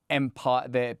post-Ottoman Empire,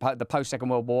 the post-Second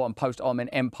World War and post-Ottoman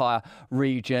Empire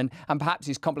region, and perhaps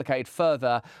is complicated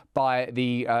further by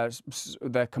the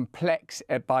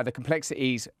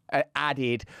complexities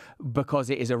added because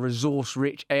it is a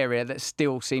resource-rich area that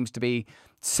still seems to be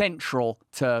central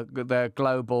to the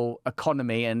global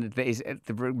economy, and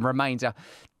remains a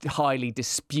highly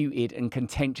disputed and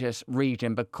contentious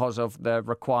region because of the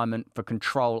requirement for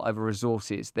control over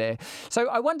resources there. So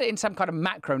I wonder, in some kind of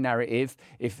macro narrative,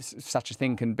 if such a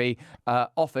thing can be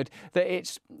offered, that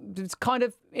it's kind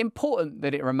of important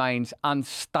that it remains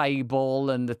unstable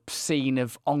and the scene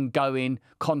of ongoing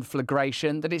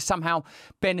conflagration, that it's somehow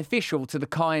beneficial to the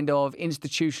kind of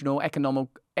institutional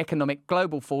economic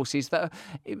global forces that are,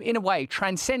 in a way,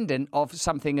 transcendent of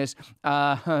something as,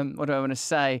 what do I want to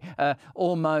say,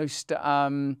 almost,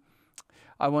 I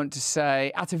want to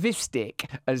say, atavistic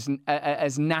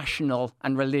as national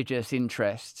and religious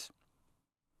interests.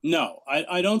 No,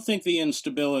 I don't think the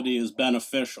instability is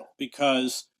beneficial,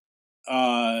 because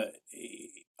a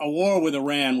war with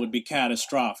Iran would be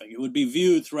catastrophic. It would be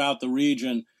viewed throughout the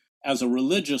region as a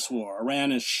religious war.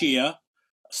 Iran is Shia.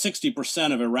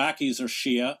 60% of Iraqis are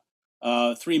Shia,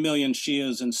 3 million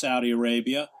Shias in Saudi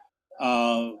Arabia,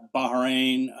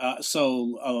 Bahrain,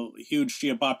 so a huge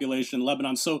Shia population in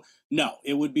Lebanon. So no,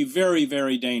 it would be very,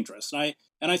 very dangerous. And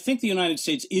I think the United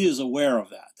States is aware of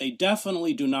that. They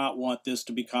definitely do not want this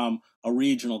to become a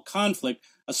regional conflict,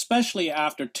 especially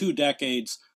after 2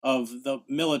 decades of the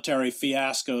military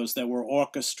fiascos that were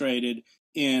orchestrated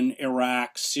in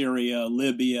Iraq, Syria,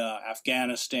 Libya,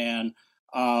 Afghanistan.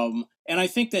 And I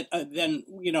think that then,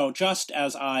 just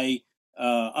as I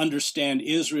understand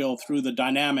Israel through the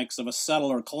dynamics of a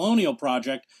settler colonial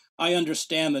project, I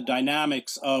understand the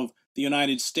dynamics of the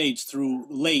United States through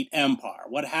late empire.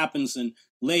 What happens in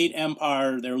late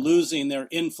empire? They're losing their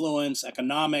influence,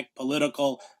 economic,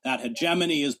 political. That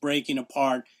hegemony is breaking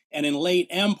apart. And in late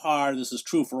empire, this is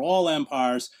true for all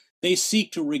empires, they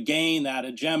seek to regain that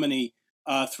hegemony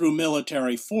through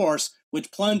military force,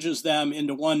 which plunges them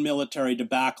into one military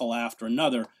debacle after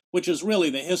another, which is really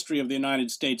the history of the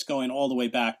United States going all the way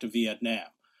back to Vietnam.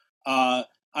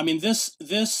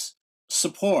 This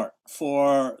support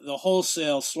for the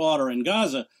wholesale slaughter in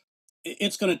Gaza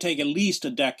it's going to take at least a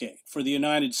decade for the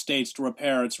United States to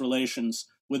repair its relations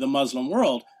with the Muslim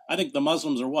world. I think the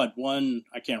Muslims are what,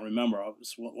 I can't remember, it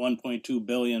was 1.2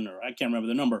 billion, or I can't remember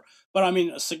the number, but I mean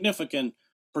a significant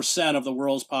percent of the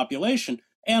world's population.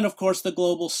 And of course, the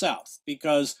global South,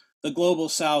 because the global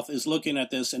South is looking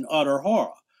at this in utter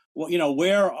horror. Well,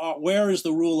 where is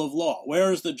the rule of law?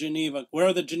 Where are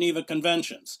the Geneva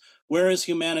Conventions? Where is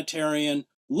humanitarian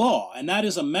law? And that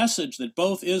is a message that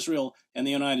both Israel and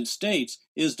the United States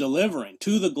is delivering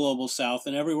to the global South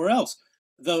and everywhere else.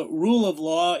 The rule of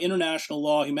law, international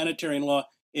law, humanitarian law,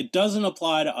 it doesn't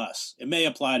apply to us. It may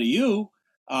apply to you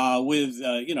with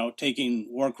taking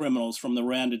war criminals from the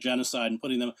Rwanda genocide and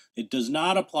putting them. It does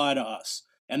not apply to us,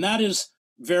 and that is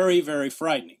very, very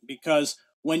frightening, because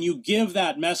when you give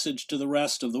that message to the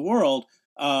rest of the world,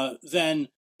 then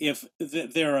if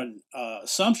their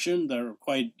assumption, their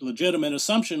quite legitimate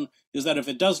assumption, is that if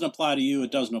it doesn't apply to you,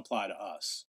 it doesn't apply to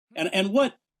us. And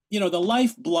what, the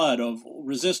lifeblood of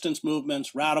resistance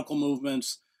movements, radical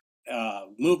movements,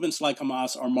 movements like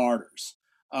Hamas are martyrs.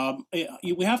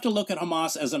 We have to look at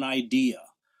Hamas as an idea.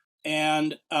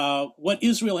 And what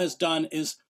Israel has done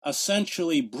is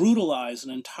essentially brutalize an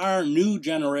entire new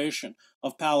generation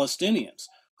of Palestinians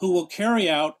who will carry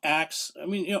out acts. I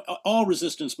mean, all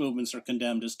resistance movements are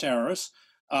condemned as terrorists,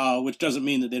 which doesn't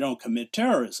mean that they don't commit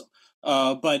terrorism.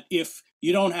 But if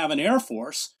you don't have an air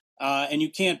force and you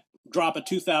can't drop a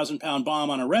 2,000-pound bomb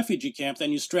on a refugee camp,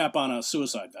 then you strap on a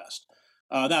suicide vest.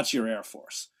 That's your air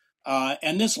force.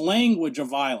 And this language of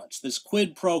violence, this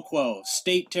quid pro quo of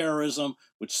state terrorism,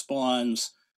 which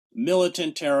spawns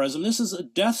militant terrorism, this is a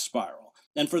death spiral.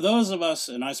 And for those of us,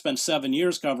 and I spent 7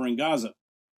 years covering Gaza,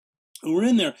 who were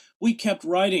in there, we kept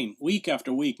writing week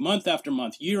after week, month after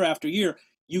month, year after year.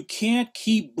 You can't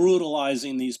keep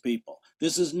brutalizing these people.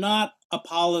 This is not a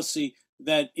policy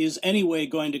that is anyway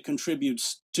going to contribute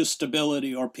to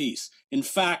stability or peace. In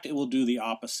fact, it will do the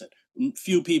opposite.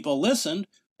 Few people listened,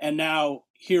 and now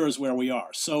here is where we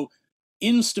are. So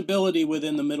instability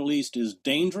within the Middle East is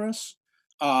dangerous.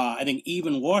 I think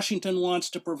even Washington wants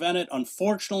to prevent it.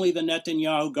 Unfortunately, the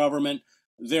Netanyahu government,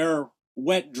 their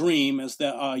wet dream is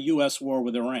the U.S. war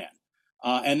with Iran.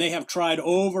 And they have tried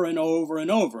over and over and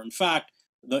over. In fact,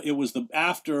 it was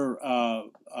after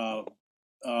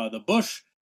the Bush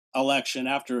election,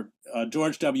 after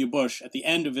George W. Bush, at the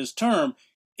end of his term,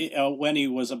 when he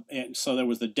was, so there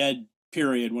was the dead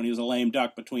period when he was a lame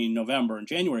duck between November and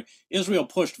January, Israel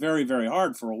pushed very, very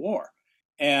hard for a war.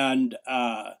 And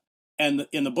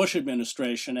in the Bush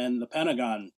administration and the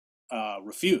Pentagon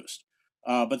refused.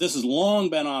 But this has long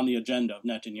been on the agenda of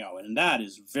Netanyahu, and that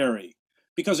is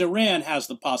because Iran has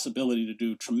the possibility to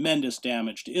do tremendous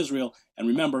damage to Israel. And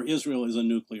remember, Israel is a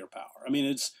nuclear power. I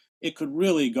mean, it could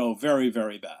really go very,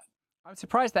 very bad. I'm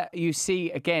surprised that you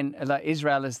see, again, like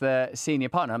Israel as the senior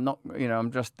partner. I'm not,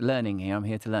 I'm just learning here. I'm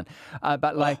here to learn.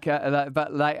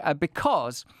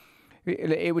 Because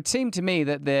it would seem to me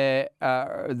that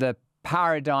the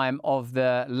paradigm of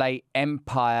the late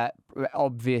empire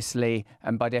obviously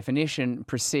and by definition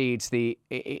precedes the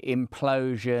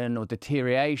implosion or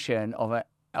deterioration of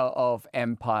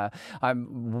empire.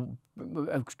 I'm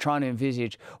trying to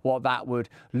envisage what that would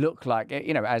look like,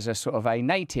 as a sort of a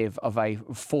native of a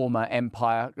former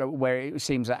empire, where it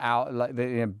seems that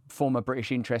the former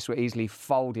British interests were easily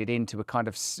folded into a kind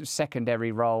of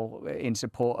secondary role in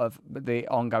support of the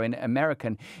ongoing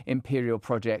American imperial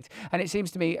project. And it seems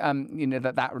to me,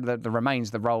 that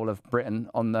remains the role of Britain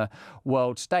on the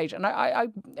world stage. And I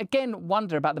again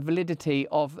wonder about the validity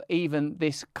of even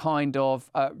this kind of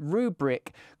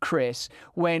rubric, Chris,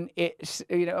 when it's,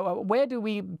 where do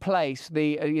we place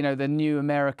the new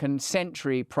American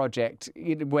Century project,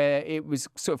 where it was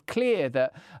sort of clear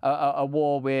that a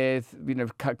war with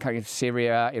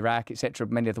Syria, Iraq, etc.,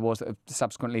 many of the wars that have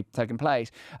subsequently taken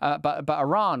place, but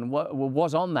Iran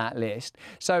was on that list.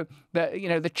 So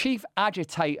the chief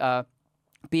agitator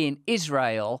being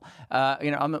Israel,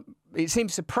 it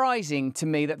seems surprising to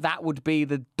me that would be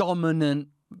the dominant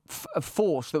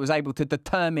force that was able to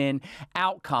determine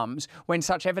outcomes when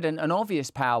such evident and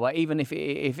obvious power, even if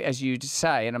as you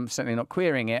say, and I'm certainly not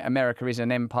querying it, America is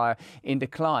an empire in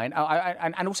decline.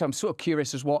 And also I'm sort of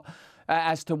curious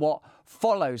as to what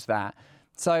follows that.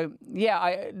 So yeah,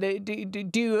 are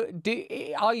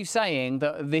you saying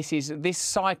that this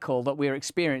cycle that we're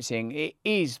experiencing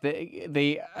is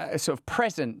the sort of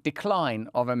present decline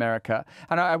of America?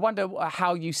 And I wonder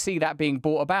how you see that being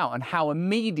brought about and how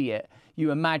immediate you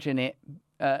imagine it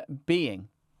being.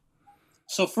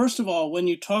 So first of all, when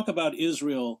you talk about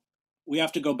Israel, we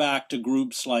have to go back to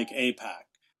groups like AIPAC.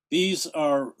 These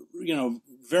are,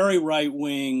 very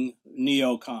right-wing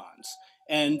neocons.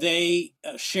 and they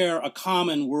share a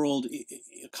common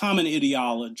common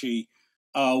ideology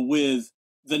with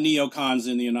the neocons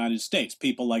in the United States,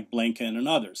 people like Blinken and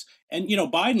others. And,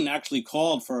 Biden actually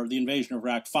called for the invasion of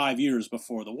Iraq 5 years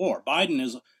before the war. Biden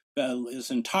is his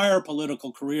entire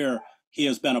political career, he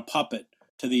has been a puppet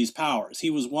to these powers. He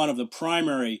was one of the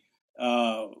primary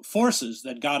forces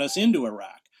that got us into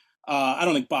Iraq. I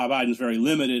don't think Bob Biden's very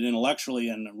limited intellectually,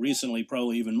 and recently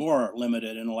probably even more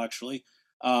limited intellectually.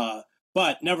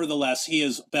 But nevertheless, he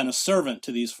has been a servant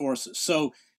to these forces.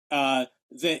 So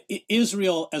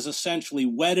Israel has essentially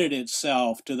wedded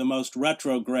itself to the most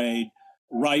retrograde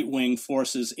right-wing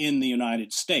forces in the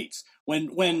United States.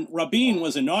 When Rabin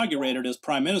was inaugurated as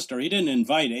prime minister, he didn't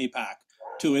invite AIPAC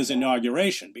to his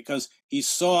inauguration because he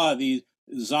saw the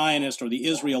Zionist or the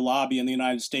Israel lobby in the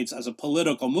United States as a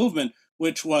political movement,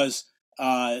 which was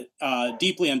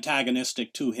deeply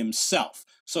antagonistic to himself.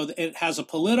 So it has a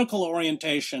political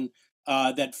orientation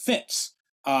that fits,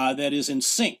 that is in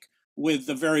sync with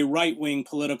the very right-wing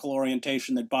political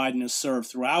orientation that Biden has served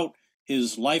throughout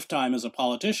his lifetime as a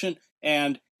politician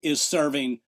and is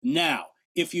serving now.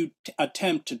 If you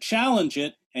attempt to challenge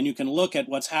it, and you can look at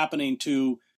what's happening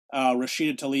to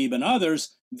Rashida Tlaib and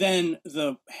others, then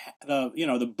the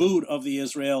boot of the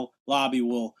Israel lobby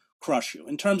will crush you.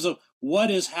 In terms of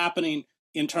what is happening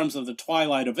in terms of the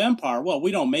twilight of empire, well,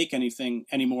 we don't make anything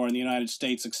anymore in the United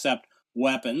States except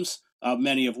weapons,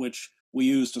 many of which we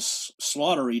use to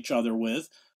slaughter each other with.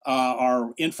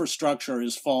 Our infrastructure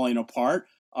is falling apart.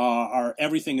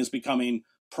 Everything is becoming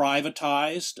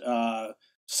privatized.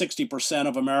 60%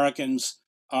 of Americans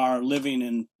are living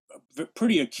in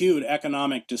pretty acute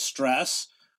economic distress.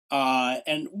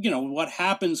 And what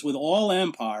happens with all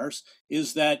empires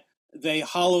is that they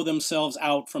hollow themselves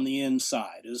out from the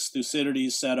inside. As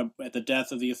Thucydides said at the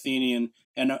death of the Athenian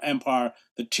Empire,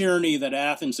 the tyranny that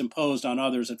Athens imposed on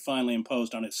others, it finally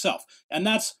imposed on itself. And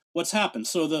that's what's happened.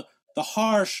 So the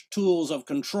harsh tools of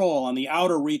control on the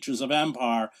outer reaches of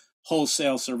empire,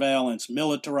 wholesale surveillance,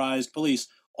 militarized police,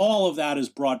 all of that is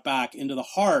brought back into the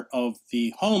heart of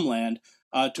the homeland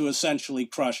to essentially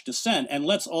crush dissent. And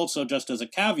let's also, just as a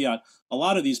caveat, a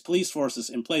lot of these police forces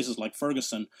in places like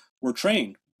Ferguson were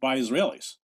trained by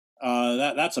Israelis.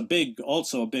 That's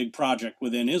also a big project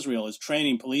within Israel, is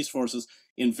training police forces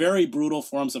in very brutal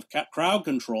forms of crowd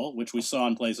control, which we saw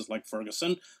in places like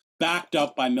Ferguson, backed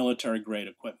up by military-grade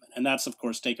equipment. And that's, of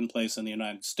course, taken place in the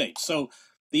United States. So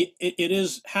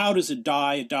how does it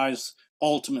die? It dies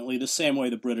ultimately the same way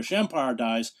the British Empire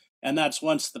dies, and that's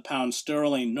once the pound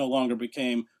sterling no longer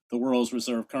became the world's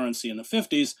reserve currency in the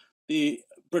 50s, the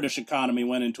British economy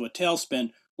went into a tailspin.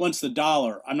 Once the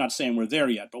dollar, I'm not saying we're there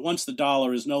yet, but once the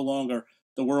dollar is no longer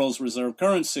the world's reserve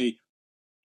currency,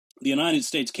 the United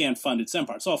States can't fund its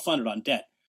empire. It's all funded on debt.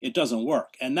 It doesn't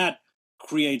work. And that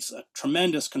creates a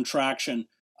tremendous contraction,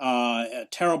 a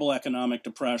terrible economic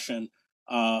depression,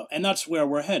 and that's where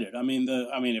we're headed. I mean,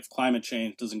 if climate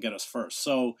change doesn't get us first.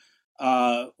 So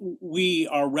we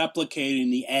are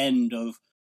replicating the end of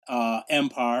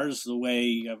empires, the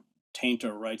way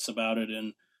Tainter writes about it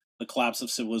in The Collapse of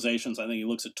Civilizations. I think he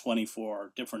looks at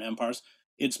 24 different empires.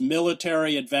 It's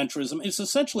military adventurism. It's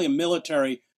essentially a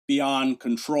military beyond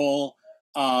control.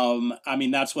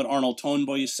 That's what Arnold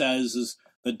Toynbee says is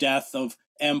the death of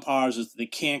empires, is that they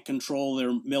can't control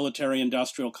their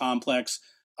military-industrial complex.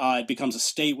 It becomes a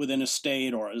state within a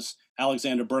state, or as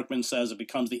Alexander Berkman says, it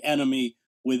becomes the enemy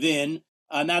within.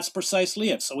 And that's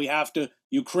precisely it. So we have to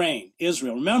Ukraine,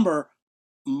 Israel. Remember,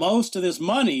 most of this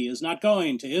money is not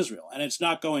going to Israel, and it's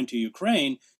not going to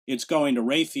Ukraine. It's going to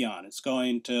Raytheon. It's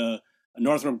going to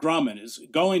Northrop Grumman. It's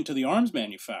going to the arms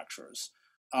manufacturers,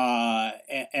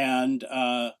 and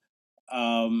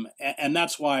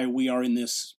that's why we are in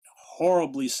this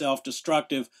horribly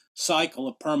self-destructive cycle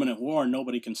of permanent war, and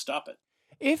nobody can stop it.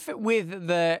 If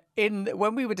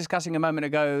when we were discussing a moment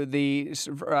ago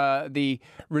the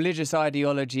religious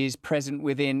ideologies present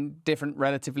within different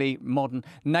relatively modern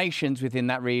nations within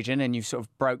that region, and you sort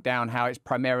of broke down how it's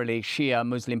primarily Shia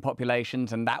Muslim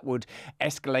populations, and that would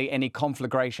escalate any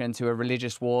conflagration to a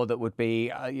religious war that would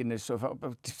be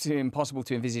impossible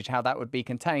to envisage how that would be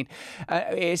contained.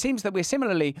 It seems that we're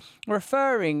similarly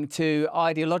referring to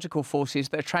ideological forces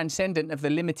that are transcendent of the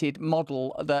limited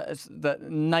model that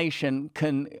nation can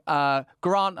can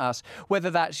grant us, whether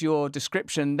that's your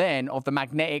description then of the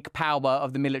magnetic power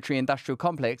of the military-industrial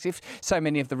complex. If so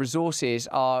many of the resources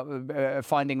are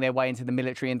finding their way into the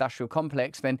military-industrial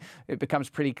complex, then it becomes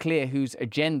pretty clear whose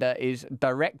agenda is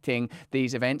directing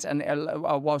these events. And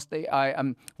whilst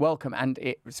I welcome, and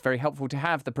it's very helpful to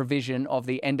have the provision of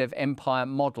the end of empire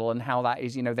model and how that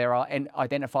is, there are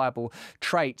identifiable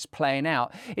traits playing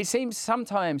out. It seems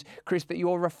sometimes, Chris, that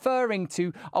you're referring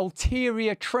to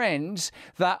ulterior trends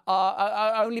that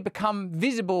are only become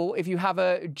visible if you have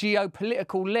a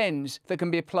geopolitical lens that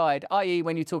can be applied, i.e.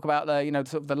 when you talk about the,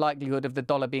 sort of the likelihood of the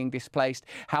dollar being displaced,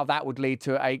 how that would lead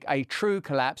to a true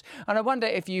collapse. And I wonder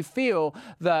if you feel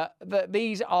that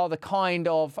these are the kind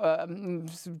of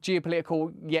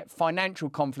geopolitical yet financial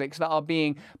conflicts that are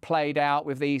being played out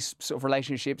with these sort of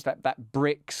relationships, that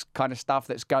BRICS kind of stuff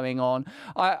that's going on.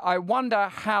 I wonder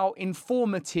how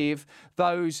informative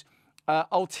those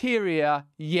ulterior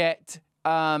yet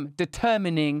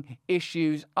determining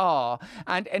issues are.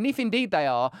 And if indeed they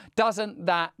are, doesn't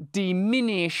that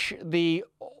diminish the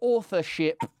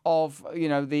authorship of,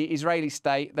 the Israeli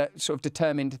state that sort of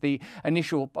determined the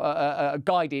initial,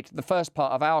 guided the first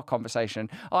part of our conversation,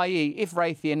 i.e. if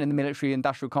Raytheon and the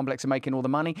military-industrial complex are making all the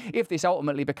money, if this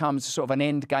ultimately becomes sort of an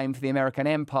end game for the American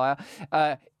empire,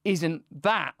 isn't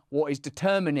that what is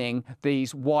determining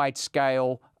these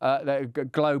wide-scale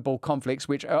global conflicts,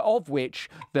 which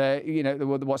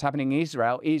what's happening in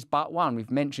Israel is but one? We've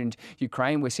mentioned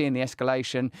Ukraine. We're seeing the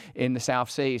escalation in the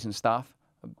South Seas and stuff.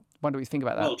 What do we think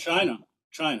about that? Well, China.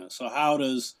 So how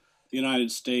does the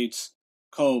United States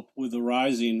cope with the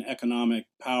rising economic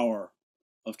power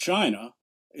of China?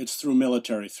 It's through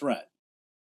military threat.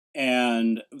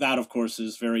 And that, of course,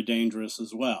 is very dangerous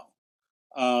as well.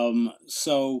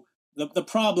 So the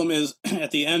problem is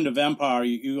at the end of empire,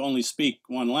 you only speak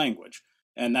one language,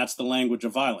 and that's the language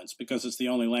of violence, because it's the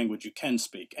only language you can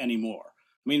speak anymore.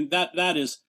 I mean, that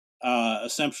is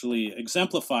essentially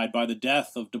exemplified by the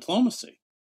death of diplomacy.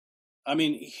 I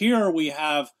mean, here we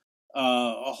have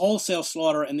a wholesale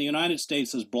slaughter, and the United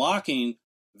States is vetoing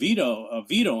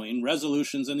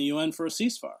resolutions in the UN for a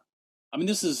ceasefire. I mean,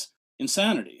 this is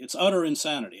insanity. It's utter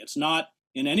insanity. It's not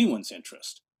in anyone's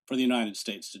interest for the United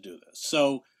States to do this.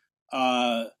 So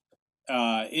in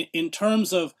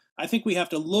terms of, I think we have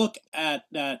to look at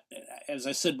that, as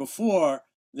I said before,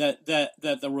 that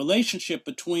the relationship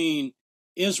between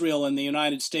Israel and the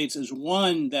United States is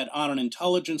one that on an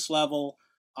intelligence level,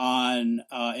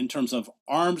 in terms of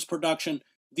arms production,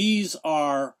 these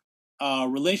are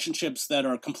relationships that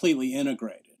are completely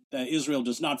integrated, that Israel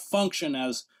does not function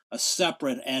as a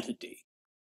separate entity.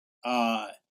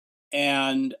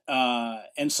 And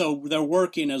so they're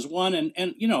working as one, and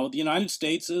the United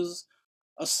States is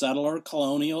a settler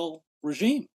colonial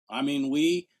regime. I mean,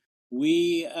 we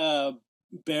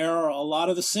bear a lot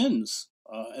of the sins,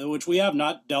 which we have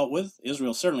not dealt with.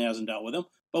 Israel certainly hasn't dealt with them,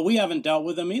 but we haven't dealt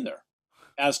with them either,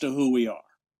 as to who we are.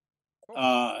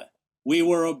 We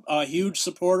were a huge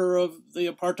supporter of the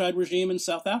apartheid regime in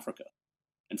South Africa.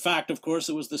 In fact, of course,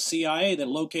 it was the CIA that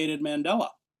located Mandela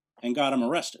and got him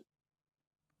arrested.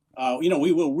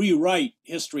 We will rewrite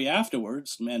history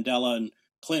afterwards. Mandela and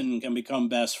Clinton can become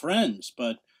best friends,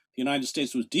 but the United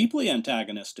States was deeply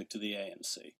antagonistic to the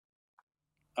ANC.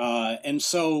 And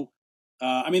so,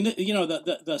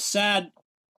 the sad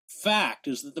fact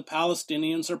is that the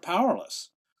Palestinians are powerless.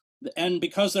 And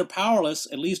because they're powerless,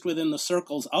 at least within the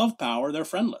circles of power, they're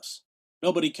friendless.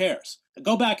 Nobody cares.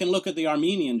 Go back and look at the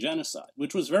Armenian genocide,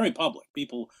 which was very public.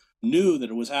 People knew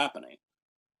that it was happening.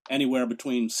 Anywhere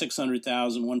between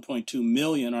 600,000, 1.2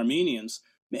 million Armenians.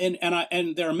 And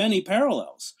there are many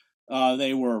parallels.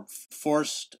 They were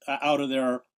forced out of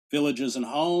their villages and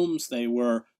homes. They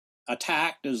were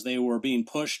attacked as they were being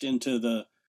pushed into the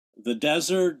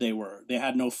desert. They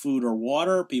had no food or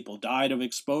water. People died of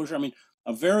exposure. I mean,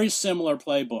 a very similar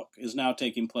playbook is now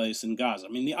taking place in Gaza.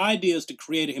 I mean, the idea is to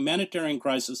create a humanitarian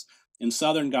crisis in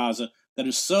southern Gaza that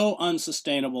is so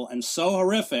unsustainable and so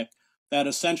horrific that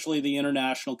essentially the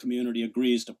international community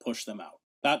agrees to push them out.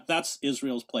 That's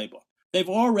Israel's playbook. They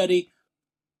told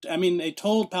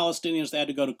Palestinians they had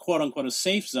to go to quote unquote a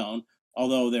safe zone,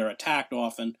 although they're attacked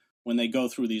often when they go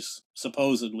through these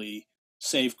supposedly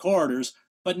safe corridors.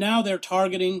 But now they're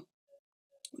targeting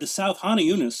the South Hana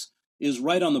Yunus is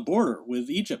right on the border with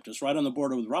Egypt, is right on the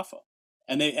border with Rafah.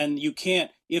 And you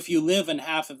can't, if you live in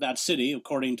half of that city,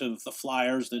 according to the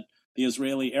flyers that the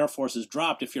Israeli Air Force has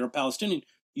dropped, if you're a Palestinian,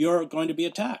 you're going to be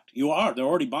attacked. You are. They're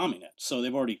already bombing it. So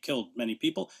they've already killed many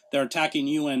people. They're attacking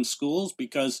UN schools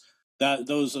because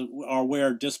those are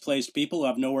where displaced people who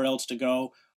have nowhere else to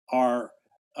go are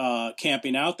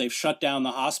camping out. They've shut down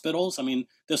the hospitals. I mean,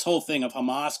 this whole thing of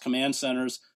Hamas command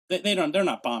centers, they're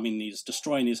not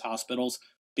destroying these hospitals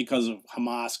because of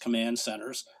Hamas command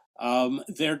centers.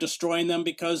 They're destroying them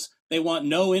because they want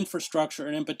no infrastructure,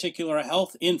 and in particular, a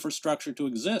health infrastructure to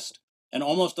exist. And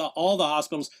almost all the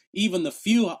hospitals, even the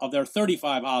few of their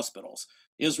 35 hospitals,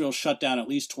 Israel shut down at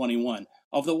least 21.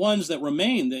 Of the ones that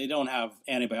remain, they don't have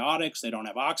antibiotics, they don't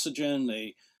have oxygen.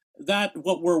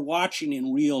 What we're watching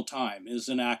in real time is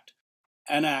an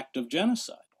act of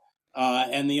genocide.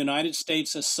 And the United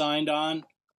States has signed on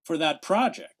for that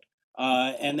project.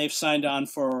 And they've signed on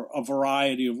for a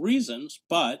variety of reasons.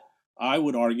 But I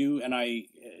would argue, and I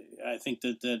think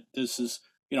that this is,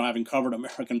 having covered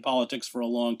American politics for a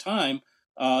long time,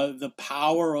 the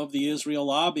power of the Israel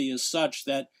lobby is such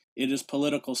that it is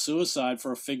political suicide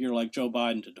for a figure like Joe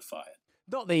Biden to defy it.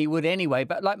 Not that he would anyway,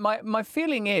 but like my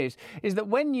feeling is that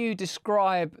when you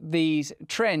describe these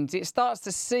trends, it starts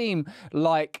to seem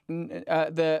like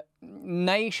the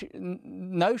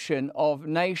notion of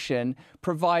nation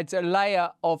provides a layer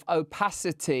of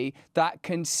opacity that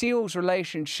conceals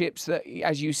relationships that,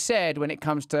 as you said, when it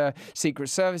comes to secret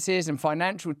services and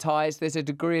financial ties, there's a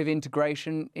degree of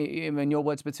integration, in your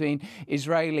words, between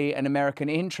Israeli and American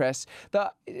interests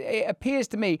that it appears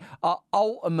to me are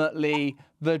ultimately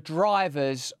the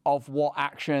drivers of what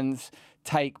actions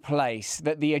take place,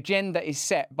 that the agenda is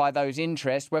set by those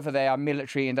interests, whether they are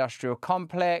military industrial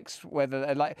complex, whether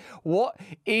they're like, what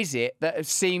is it that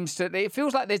seems to, it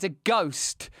feels like there's a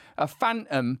ghost, a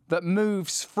phantom that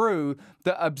moves through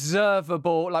the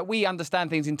observable, like we understand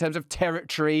things in terms of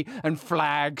territory and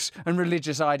flags and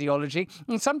religious ideology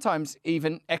and sometimes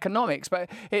even economics,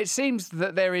 but it seems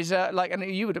that there is and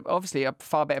you would obviously a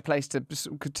far better place to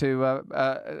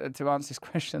answer this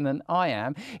question than I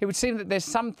am. It would seem that there's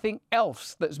something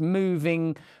else that's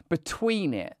moving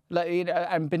between it,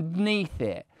 and beneath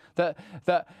it. That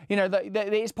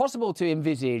it's possible to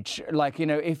envisage,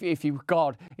 if you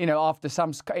God, after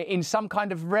in some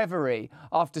kind of reverie,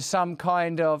 after some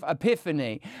kind of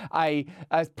epiphany, a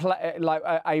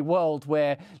world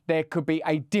where there could be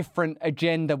a different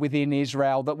agenda within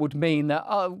Israel that would mean that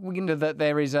that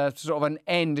there is a sort of an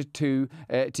end to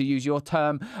use your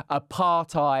term,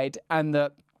 apartheid,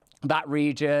 and that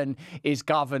region is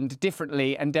governed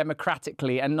differently and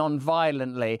democratically and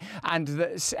non-violently, and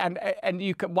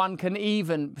one can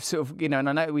even sort of, and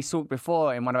I know we talked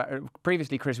before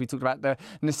previously, Chris, we talked about the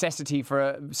necessity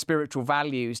for spiritual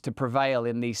values to prevail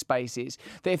in these spaces.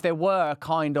 That if there were a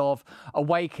kind of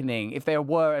awakening, if there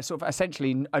were a sort of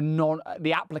essentially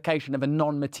the application of a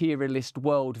non-materialist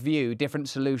worldview, different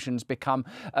solutions become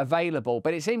available.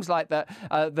 But it seems like that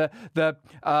the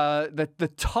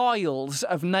tiles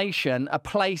of nation are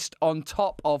placed on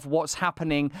top of what's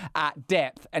happening at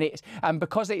depth, and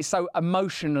because it's so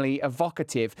emotionally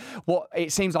evocative, what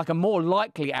it seems like a more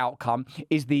likely outcome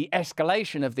is the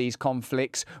escalation of these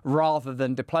conflicts rather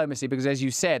than diplomacy, because as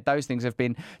you said, those things have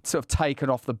been sort of taken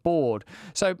off the board.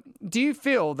 So do you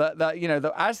feel that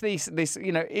as this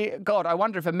God, I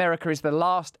wonder if America is the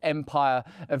last empire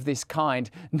of this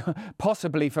kind,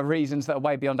 possibly for reasons that are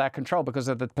way beyond our control because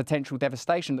of the potential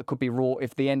devastation that could be wrought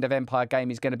if the end of empire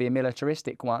game is going to be a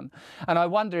militaristic one. And I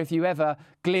wonder if you ever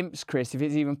glimpse, Chris, if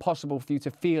it's even possible for you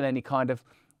to feel any kind of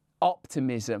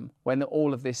optimism when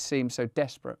all of this seems so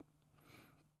desperate.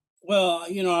 Well,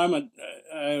 I'm a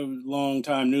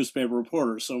long-time newspaper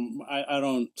reporter, so I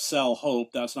don't sell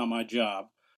hope. That's not my job.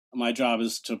 My job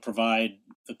is to provide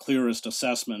the clearest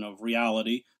assessment of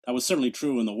reality. That was certainly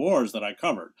true in the wars that I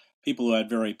covered. People who had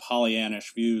very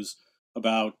Pollyannish views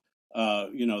about,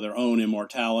 their own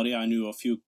immortality. I knew a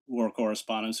few war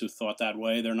correspondents who thought that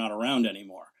way. They're not around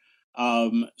anymore.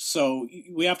 So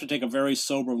we have to take a very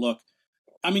sober look.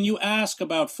 I mean, you ask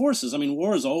about forces. I mean,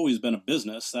 war has always been a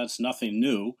business. That's nothing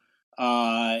new.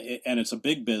 And it's a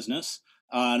big business.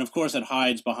 And of course, it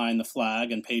hides behind the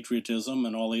flag and patriotism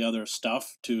and all the other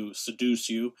stuff to seduce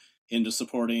you into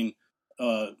supporting,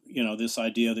 this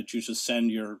idea that you should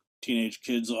send your teenage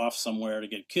kids off somewhere to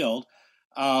get killed.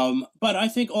 But I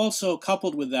think also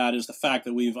coupled with that is the fact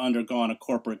that we've undergone a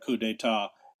corporate coup d'etat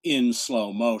in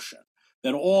slow motion,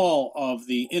 that all of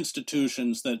the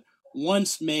institutions that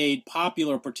once made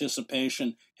popular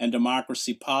participation and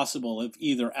democracy possible have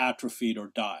either atrophied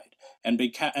or died and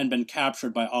been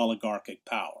captured by oligarchic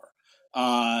power.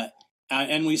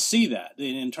 And we see that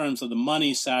in terms of the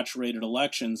money-saturated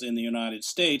elections in the United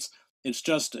States. It's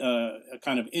just a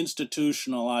kind of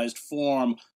institutionalized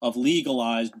form of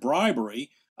legalized bribery.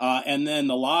 And then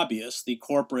the lobbyists, the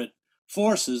corporate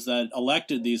forces that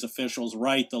elected these officials,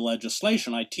 write the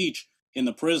legislation. I teach in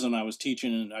the prison. I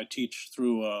teach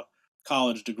through a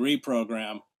college degree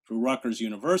program through Rutgers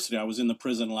University. I was in the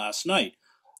prison last night.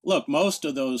 Look, most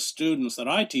of those students that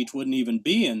I teach wouldn't even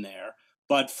be in there,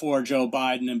 but for Joe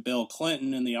Biden and Bill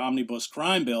Clinton and the omnibus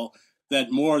crime bill that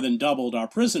more than doubled our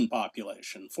prison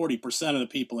population. 40% of the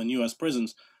people in U.S.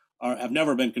 prisons have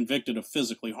never been convicted of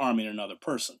physically harming another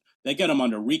person. They get them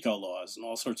under RICO laws and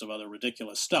all sorts of other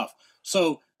ridiculous stuff.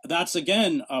 So that's,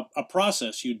 again, a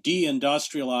process. You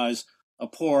deindustrialize a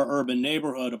poor urban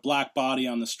neighborhood. A black body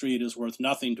on the street is worth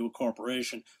nothing to a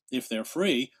corporation if they're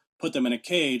free. Put them in a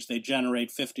cage, they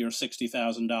generate $50,000 or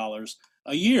 $60,000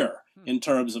 a year in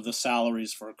terms of the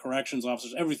salaries for corrections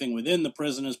officers. Everything within the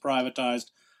prison is privatized.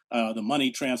 The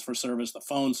money transfer service, the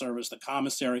phone service, the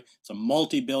commissary. It's a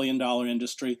multi-billion-dollar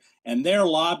industry. And their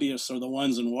lobbyists are the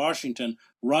ones in Washington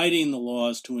writing the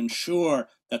laws to ensure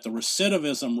that the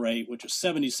recidivism rate, which is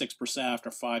 76%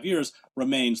 after 5 years,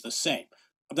 remains the same.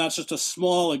 That's just a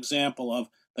small example of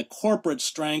the corporate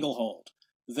stranglehold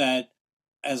that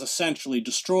has essentially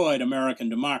destroyed American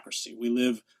democracy.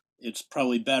 It's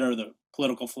probably better, the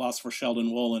political philosopher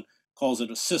Sheldon Wolin calls it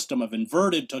a system of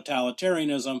inverted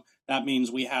totalitarianism. That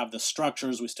means we have the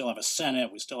structures, we still have a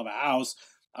Senate, we still have a House,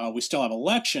 we still have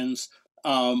elections,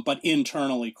 but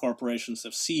internally corporations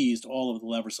have seized all of the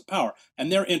levers of power, and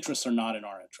their interests are not in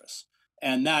our interests.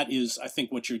 And that is, I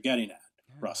think, what you're getting at,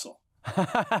 Russell.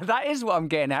 That is what I'm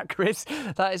getting at, Chris.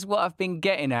 That is what I've been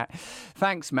getting at.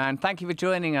 Thanks, man. Thank you for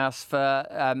joining us for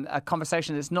a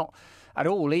conversation that's not at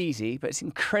all easy, but it's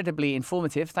incredibly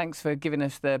informative. Thanks for giving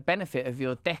us the benefit of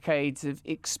your decades of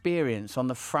experience on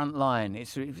the front line.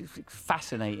 It's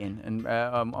fascinating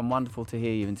and wonderful to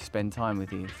hear you and to spend time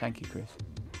with you. Thank you, Chris.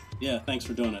 Yeah, thanks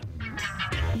for doing it.